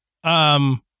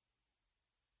 very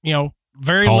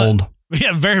cold.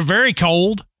 Very, very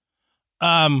cold.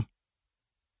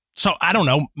 So I don't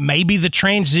know, maybe the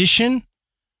transition,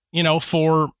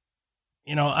 for,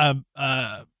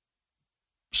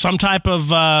 some type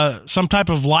of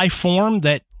life form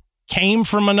that came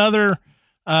from another,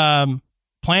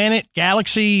 planet,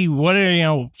 galaxy,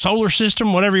 whatever, solar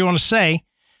system, whatever you want to say.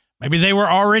 Maybe they were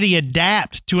already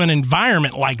adapt to an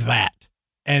environment like that.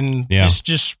 And this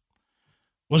just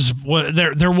was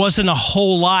there wasn't a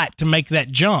whole lot to make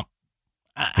that jump.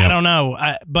 I don't know.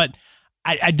 But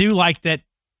I do like that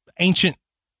ancient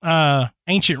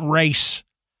race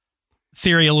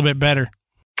theory a little bit better.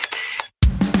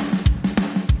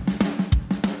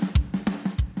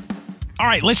 All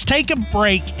right, let's take a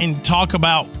break and talk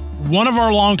about one of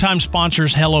our longtime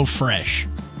sponsors, HelloFresh.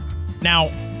 Now,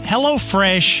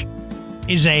 HelloFresh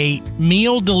is a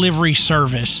meal delivery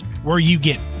service where you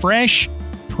get fresh,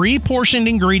 pre-portioned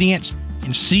ingredients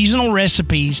and seasonal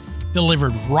recipes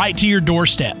delivered right to your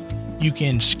doorstep. You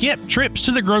can skip trips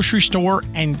to the grocery store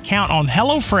and count on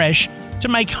HelloFresh to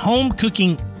make home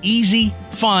cooking easy,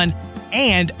 fun,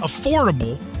 and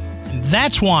affordable. And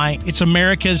that's why it's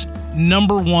America's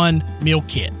 #1 meal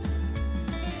kit.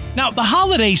 Now, the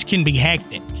holidays can be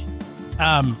hectic.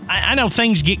 I know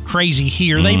things get crazy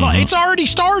here. It's already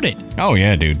started. Oh,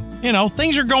 yeah, dude.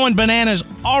 Things are going bananas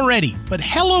already. But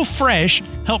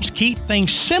HelloFresh helps keep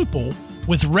things simple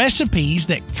with recipes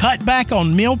that cut back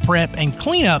on meal prep and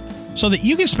cleanup so that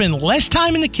you can spend less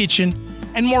time in the kitchen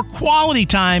and more quality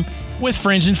time with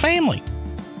friends and family.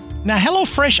 Now,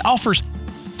 HelloFresh offers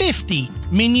 50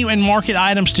 menu and market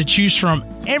items to choose from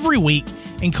every week,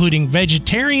 including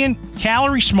vegetarian,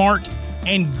 calorie smart,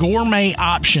 and gourmet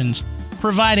options.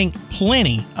 providing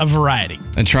plenty of variety.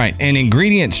 That's right. And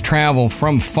ingredients travel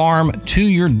from farm to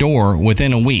your door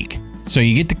within a week. So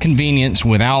you get the convenience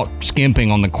without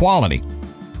skimping on the quality.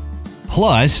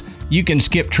 Plus, you can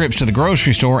skip trips to the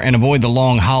grocery store and avoid the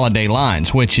long holiday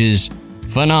lines, which is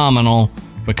phenomenal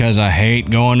because I hate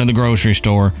going to the grocery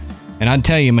store. And I'd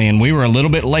tell you, man, we were a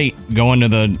little bit late going to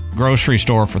the grocery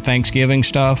store for Thanksgiving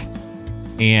stuff.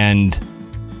 And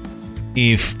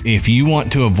if you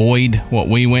want to avoid what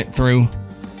we went through,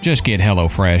 just get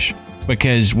HelloFresh,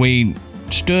 because we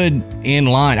stood in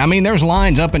line. I mean, there's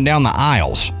lines up and down the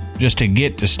aisles just to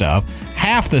get to stuff.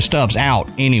 Half the stuff's out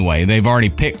anyway. They've already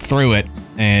picked through it,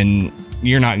 and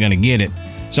you're not going to get it.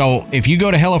 So if you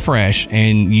go to HelloFresh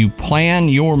and you plan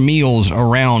your meals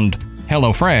around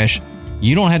HelloFresh,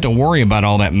 you don't have to worry about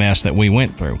all that mess that we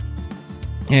went through.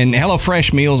 And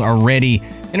HelloFresh meals are ready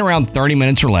in around 30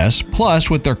 minutes or less. Plus,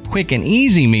 with their quick and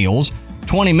easy meals,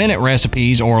 20-minute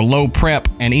recipes, or low prep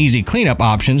and easy cleanup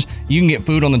options, you can get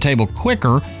food on the table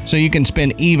quicker so you can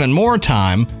spend even more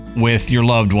time with your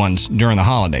loved ones during the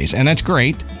holidays. And that's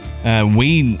great.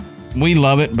 We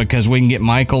love it because we can get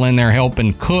Michael in there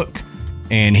helping cook,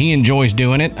 and he enjoys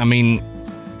doing it. I mean,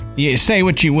 you say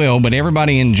what you will, but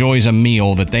everybody enjoys a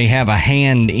meal that they have a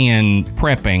hand in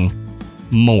prepping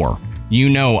more. You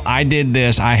know, I did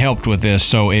this, I helped with this,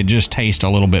 so it just tastes a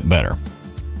little bit better.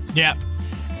 Yeah.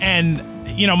 And,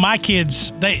 you know, my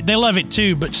kids, they love it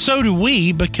too, but so do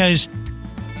we, because,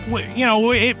 we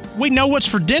know what's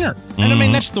for dinner. And I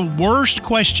mean, that's the worst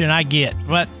question I get.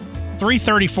 But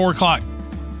 3:30, 4 o'clock,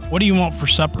 what do you want for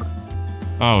supper?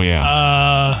 Oh,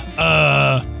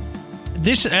 yeah.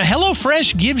 This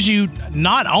HelloFresh gives you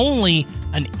not only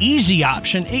an easy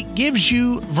option, it gives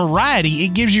you variety.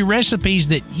 It gives you recipes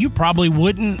that you probably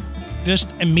wouldn't just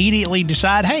immediately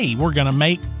decide, hey, we're going to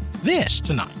make this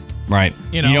tonight. Right.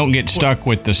 You don't get stuck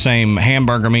with the same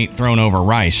hamburger meat thrown over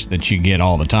rice that you get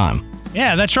all the time.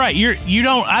 Yeah, that's right.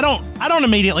 I don't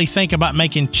immediately think about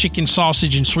making chicken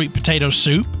sausage and sweet potato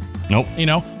soup. Nope.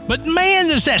 But man,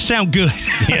 does that sound good.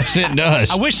 Yes, it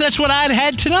does. I wish that's what I'd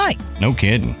had tonight. No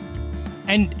kidding.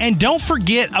 And don't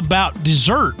forget about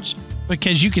desserts,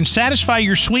 because you can satisfy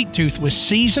your sweet tooth with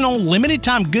seasonal limited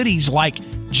time goodies like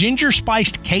ginger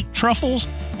spiced cake truffles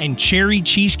and cherry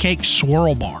cheesecake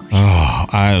swirl bars. Oh,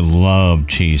 I love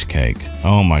cheesecake.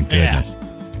 Oh my goodness. Yeah.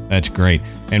 That's great.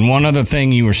 And one other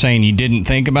thing you were saying you didn't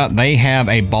think about, they have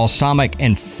a balsamic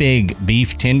and fig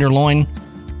beef tenderloin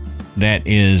that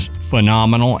is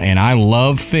phenomenal, and I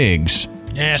love figs.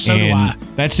 Yeah, so do I.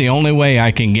 That's the only way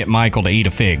I can get Michael to eat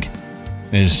a fig,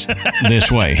 is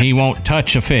this way. He won't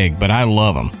touch a fig, but I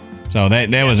love them. So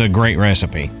that was a great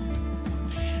recipe.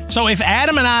 So if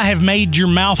Adam and I have made your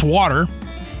mouth water,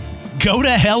 go to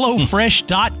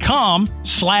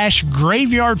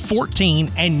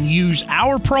HelloFresh.com/Graveyard14 and use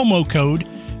our promo code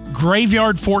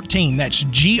Graveyard14. That's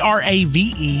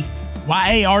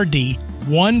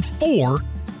GRAVEYARD14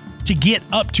 to get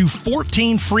up to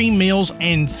 14 free meals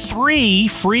and 3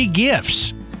 free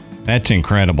gifts. That's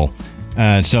incredible.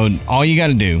 So all you got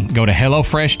to do, go to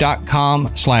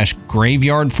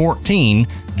HelloFresh.com/Graveyard14,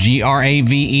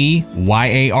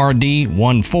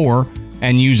 GRAVEYARD14,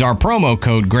 and use our promo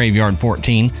code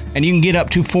Graveyard14, and you can get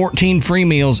up to 14 free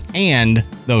meals and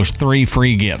those 3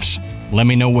 free gifts. Let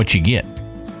me know what you get.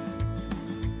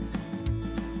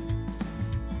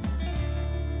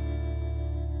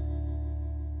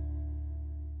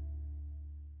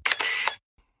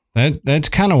 That's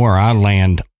kind of where I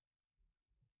land,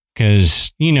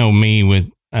 because you know me with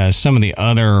some of the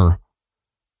other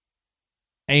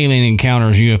alien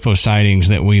encounters, UFO sightings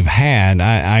that we've had,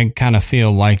 I kind of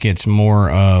feel like it's more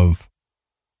of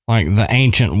like the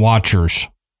ancient watchers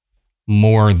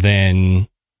more than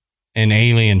an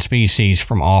alien species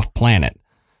from off planet.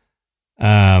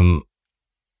 But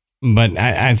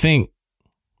I think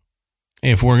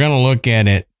if we're going to look at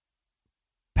it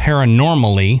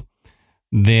paranormally,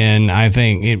 then I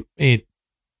think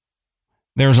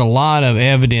there's a lot of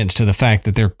evidence to the fact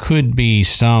that there could be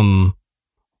some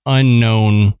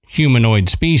unknown humanoid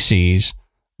species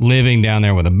living down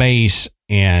there with a base,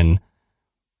 and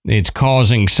it's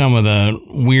causing some of the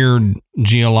weird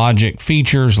geologic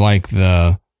features like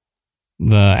the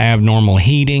abnormal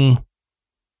heating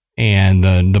and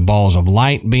the balls of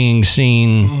light being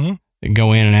seen that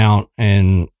go in and out,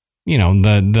 and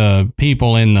the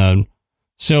people in the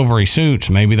silvery suits,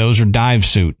 maybe those are dive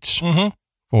suits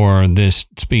for this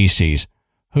species.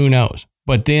 Who knows?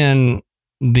 But then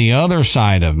the other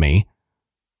side of me,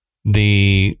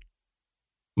 the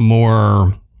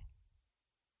more,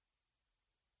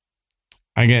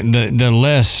 I get the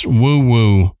less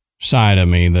woo-woo side of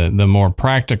me, the more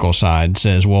practical side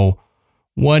says, well,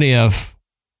 what if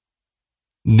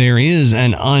there is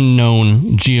an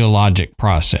unknown geologic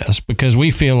process? Because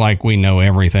we feel like we know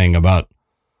everything about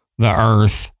the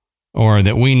earth, or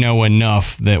that we know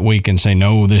enough that we can say,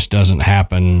 no, this doesn't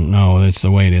happen. No, that's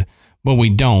the way to, but we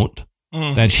don't.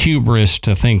 Mm-hmm. That's hubris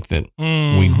to think that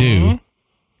we do.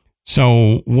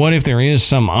 So what if there is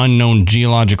some unknown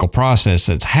geological process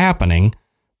that's happening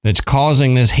that's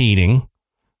causing this heating,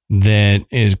 that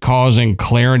is causing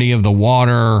clarity of the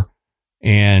water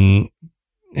and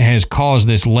has caused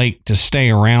this lake to stay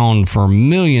around for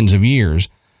millions of years,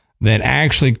 that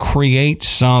actually creates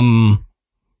some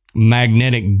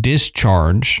magnetic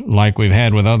discharge like we've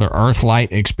had with other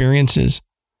Earthlight experiences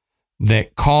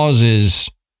that causes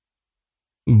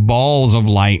balls of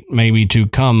light maybe to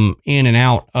come in and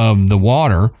out of the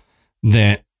water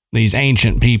that these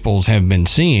ancient peoples have been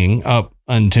seeing up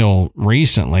until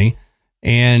recently.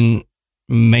 And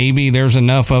maybe there's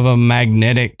enough of a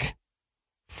magnetic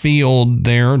field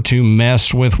there to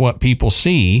mess with what people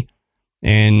see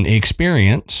and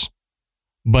experience,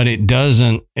 but it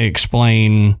doesn't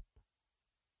explain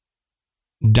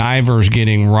divers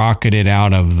getting rocketed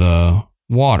out of the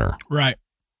water. Right.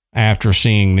 After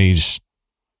seeing these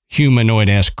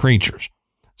humanoid-esque creatures.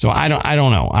 So I don't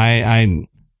know.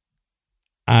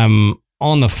 I'm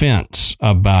on the fence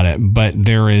about it, but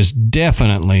there is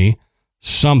definitely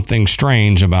something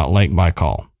strange about Lake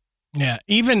Baikal. Yeah.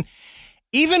 Even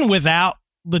without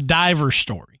the diver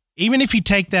story, even if you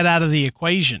take that out of the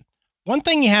equation, one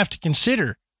thing you have to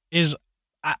consider is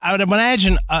I would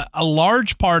imagine a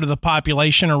large part of the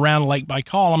population around Lake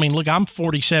Baikal. I mean, look, I'm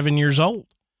 47 years old.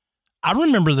 I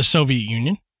remember the Soviet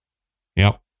Union.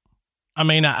 Yep. I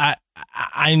mean,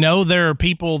 I know there are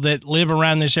people that live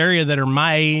around this area that are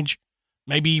my age,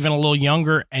 maybe even a little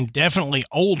younger, and definitely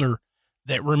older,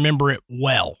 that remember it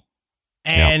well.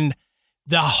 And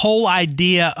the whole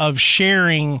idea of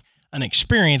sharing an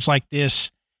experience like this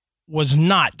was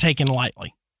not taken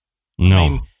lightly. No. I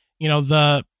mean, you know,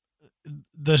 the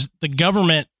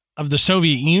government of the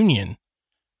Soviet Union,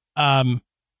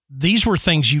 these were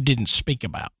things you didn't speak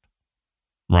about.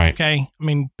 Right. Okay. I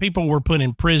mean, people were put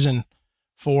in prison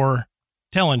for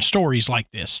telling stories like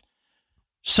this.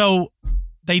 So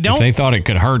they don't. If they thought it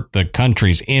could hurt the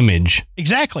country's image.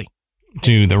 Exactly.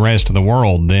 To the rest of the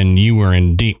world, then you were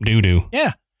in deep doo-doo.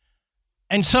 Yeah.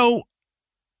 And so,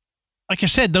 like I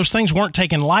said, those things weren't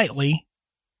taken lightly.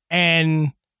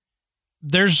 And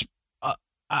there's,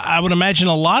 I would imagine,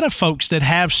 a lot of folks that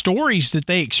have stories that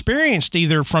they experienced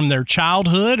either from their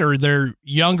childhood or their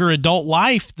younger adult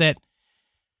life that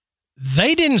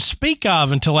they didn't speak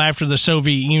of until after the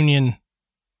Soviet Union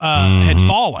had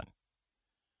fallen.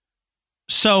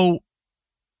 So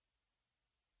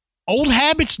old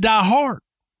habits die hard.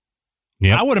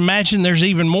 Yep. I would imagine there's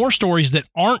even more stories that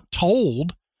aren't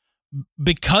told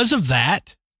because of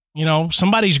that. You know,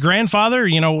 somebody's grandfather,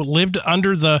 you know, lived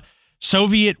under the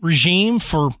Soviet regime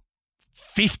for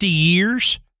 50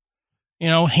 years. You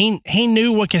know, he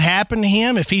knew what could happen to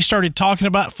him if he started talking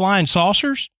about flying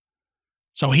saucers.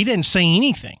 So he didn't say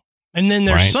anything. And then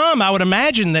there's some, I would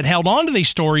imagine, that held on to these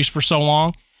stories for so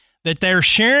long that they're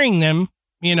sharing them,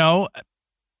 you know,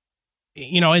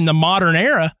 in the modern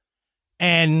era.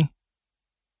 And,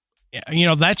 you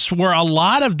know, that's where a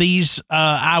lot of these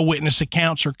eyewitness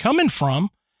accounts are coming from,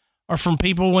 or from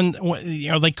people when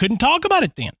you know, they couldn't talk about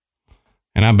it then.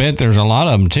 And I bet there's a lot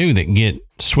of them too that get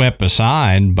swept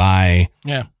aside by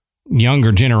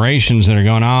younger generations that are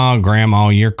going, "Oh, Grandma,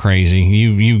 you're crazy.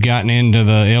 You've gotten into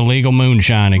the illegal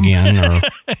moonshine again," or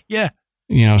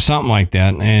you know, something like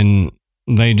that, and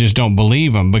they just don't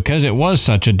believe them because it was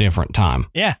such a different time.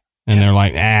 Yeah, and they're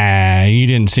like, you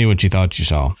didn't see what you thought you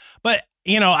saw. But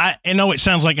you know, I know it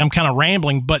sounds like I'm kind of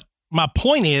rambling, but my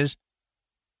point is,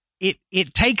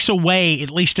 it takes away, at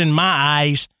least in my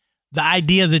eyes, the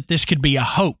idea that this could be a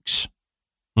hoax.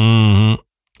 Mm-hmm.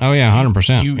 Oh yeah,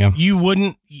 100%. You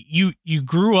wouldn't. You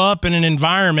grew up in an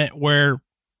environment where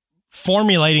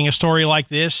formulating a story like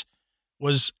this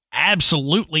was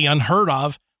absolutely unheard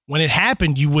of. When it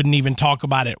happened, you wouldn't even talk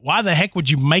about it. Why the heck would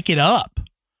you make it up?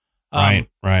 Right.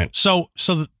 So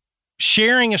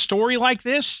sharing a story like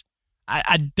this,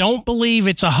 I don't believe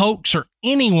it's a hoax or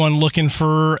anyone looking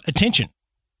for attention.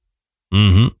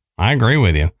 Mm-hmm. I agree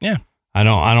with you. Yeah. I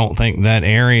don't think that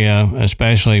area,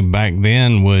 especially back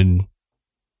then, would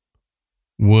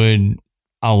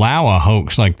allow a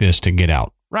hoax like this to get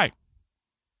out. Right.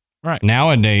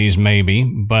 Nowadays, maybe,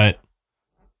 but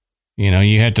you know,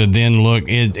 you have to then look,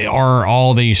 are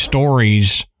all these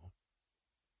stories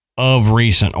of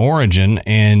recent origin?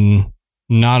 And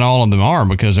not all of them are,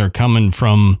 because they're coming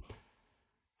from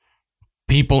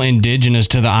people indigenous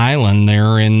to the island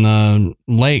there in the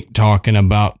lake talking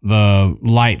about the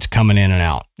lights coming in and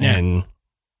out. Yeah. And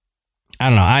I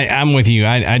don't know. I'm with you.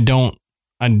 I don't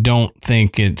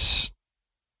think it's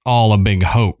all a big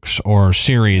hoax or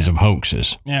series of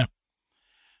hoaxes. Yeah.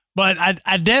 But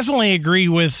I definitely agree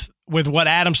with what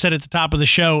Adam said at the top of the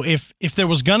show. If there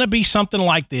was going to be something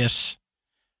like this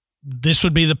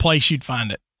would be the place you'd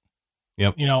find it.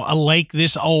 Yep. You know, a lake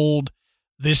this old,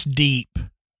 this deep,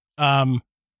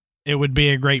 it would be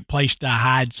a great place to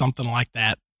hide something like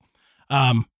that.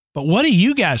 But what do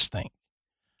you guys think?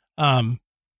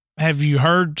 Have you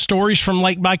heard stories from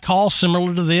Lake Baikal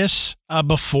similar to this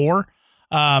before?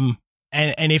 And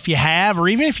if you have, or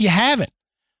even if you haven't,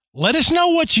 let us know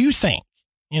what you think.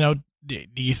 You know, do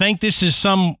you think this is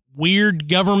some weird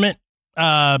government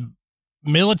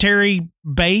military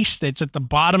base that's at the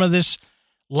bottom of this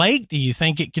lake? Do you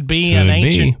think it could be an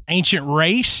ancient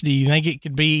race? Do you think it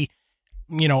could be,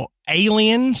 you know,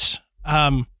 aliens?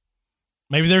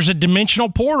 Maybe there's a dimensional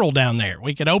portal down there.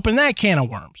 We could open that can of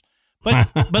worms.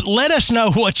 But let us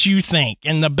know what you think.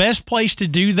 And the best place to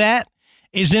do that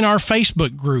is in our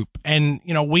Facebook group. And,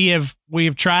 you know, we have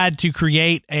tried to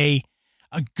create a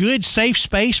good, safe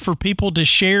space for people to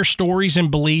share stories and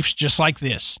beliefs just like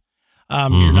this.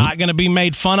 You're not going to be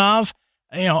made fun of.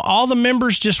 You know, all the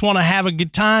members just want to have a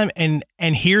good time and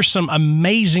hear some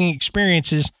amazing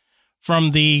experiences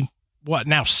from the,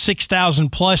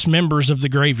 6,000 plus members of the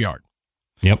Graveyard.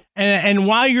 Yep. And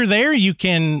while you're there, you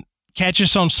can catch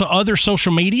us on other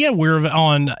social media. We're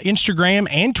on Instagram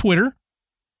and Twitter.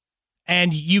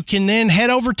 And you can then head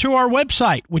over to our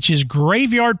website, which is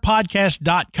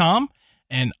graveyardpodcast.com.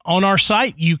 And on our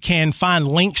site, you can find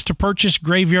links to purchase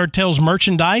Graveyard Tales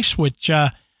merchandise, which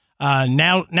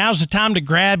now's the time to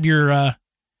grab your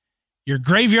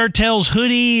Graveyard Tales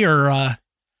hoodie or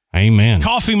amen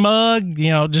coffee mug,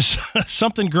 you know, just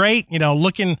something great, you know,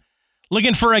 looking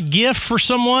for a gift for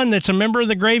someone that's a member of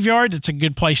the Graveyard. It's a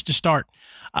good place to start.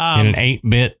 An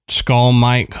 8-bit Skull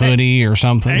Mike hoodie or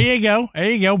something. There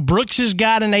you go. Brooks has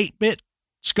got an 8-bit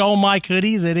Skull Mike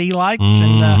hoodie that he likes,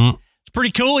 and it's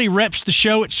pretty cool. He reps the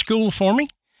show at school for me.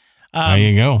 There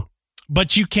you go.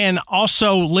 But you can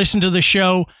also listen to the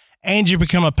show and you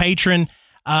become a patron.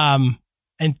 And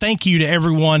thank you to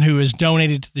everyone who has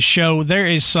donated to the show. There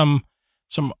is some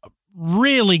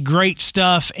really great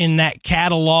stuff in that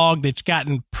catalog that's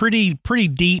gotten pretty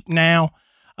deep now.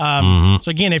 So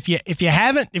again, if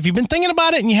you've been thinking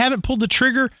about it and you haven't pulled the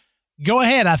trigger, go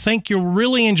ahead. I think you'll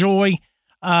really enjoy,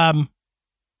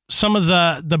 some of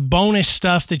the bonus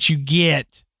stuff that you get,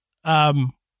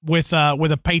 with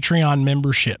a Patreon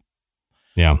membership.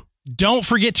 Yeah. Don't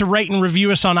forget to rate and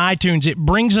review us on iTunes. It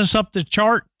brings us up the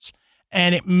charts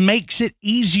and it makes it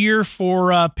easier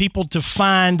for, people to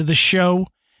find the show.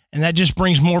 And that just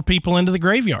brings more people into the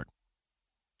Graveyard.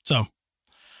 So,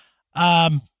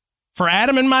 for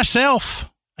Adam and myself,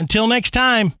 until next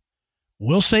time,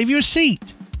 we'll save you a seat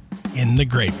in the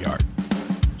Graveyard.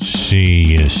 See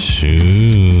you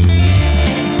soon.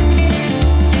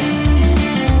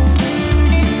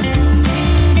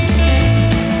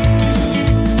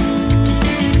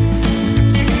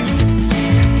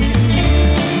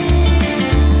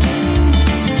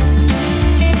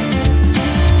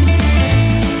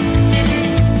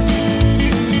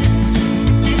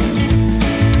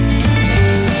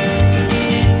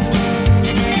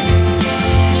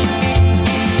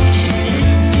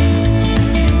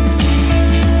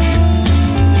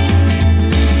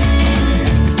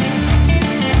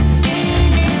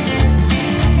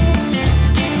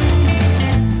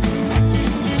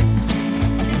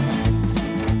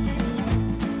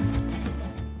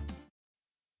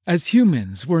 As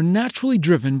humans, we're naturally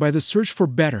driven by the search for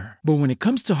better. But when it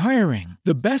comes to hiring,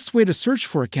 the best way to search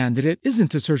for a candidate isn't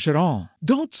to search at all.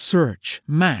 Don't search,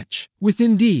 match with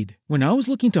Indeed. When I was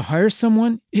looking to hire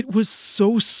someone, it was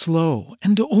so slow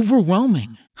and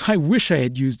overwhelming. I wish I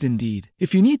had used Indeed.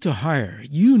 If you need to hire,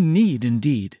 you need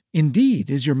Indeed. Indeed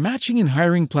is your matching and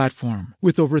hiring platform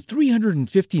with over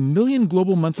 350 million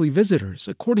global monthly visitors,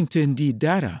 according to Indeed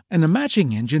data, and a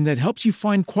matching engine that helps you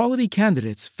find quality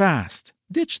candidates fast.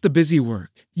 Ditch the busy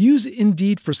work. Use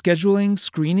Indeed for scheduling,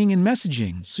 screening, and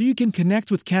messaging so you can connect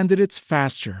with candidates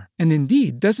faster. And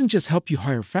Indeed doesn't just help you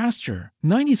hire faster.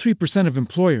 93% of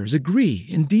employers agree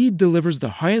Indeed delivers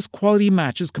the highest quality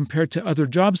matches compared to other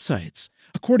job sites,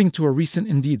 according to a recent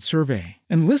Indeed survey.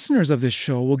 And listeners of this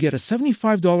show will get a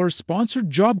 $75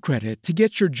 sponsored job credit to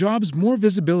get your jobs more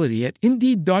visibility at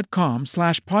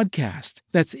Indeed.com/podcast.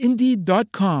 That's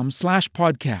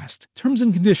Indeed.com/podcast. Terms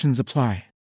and conditions apply.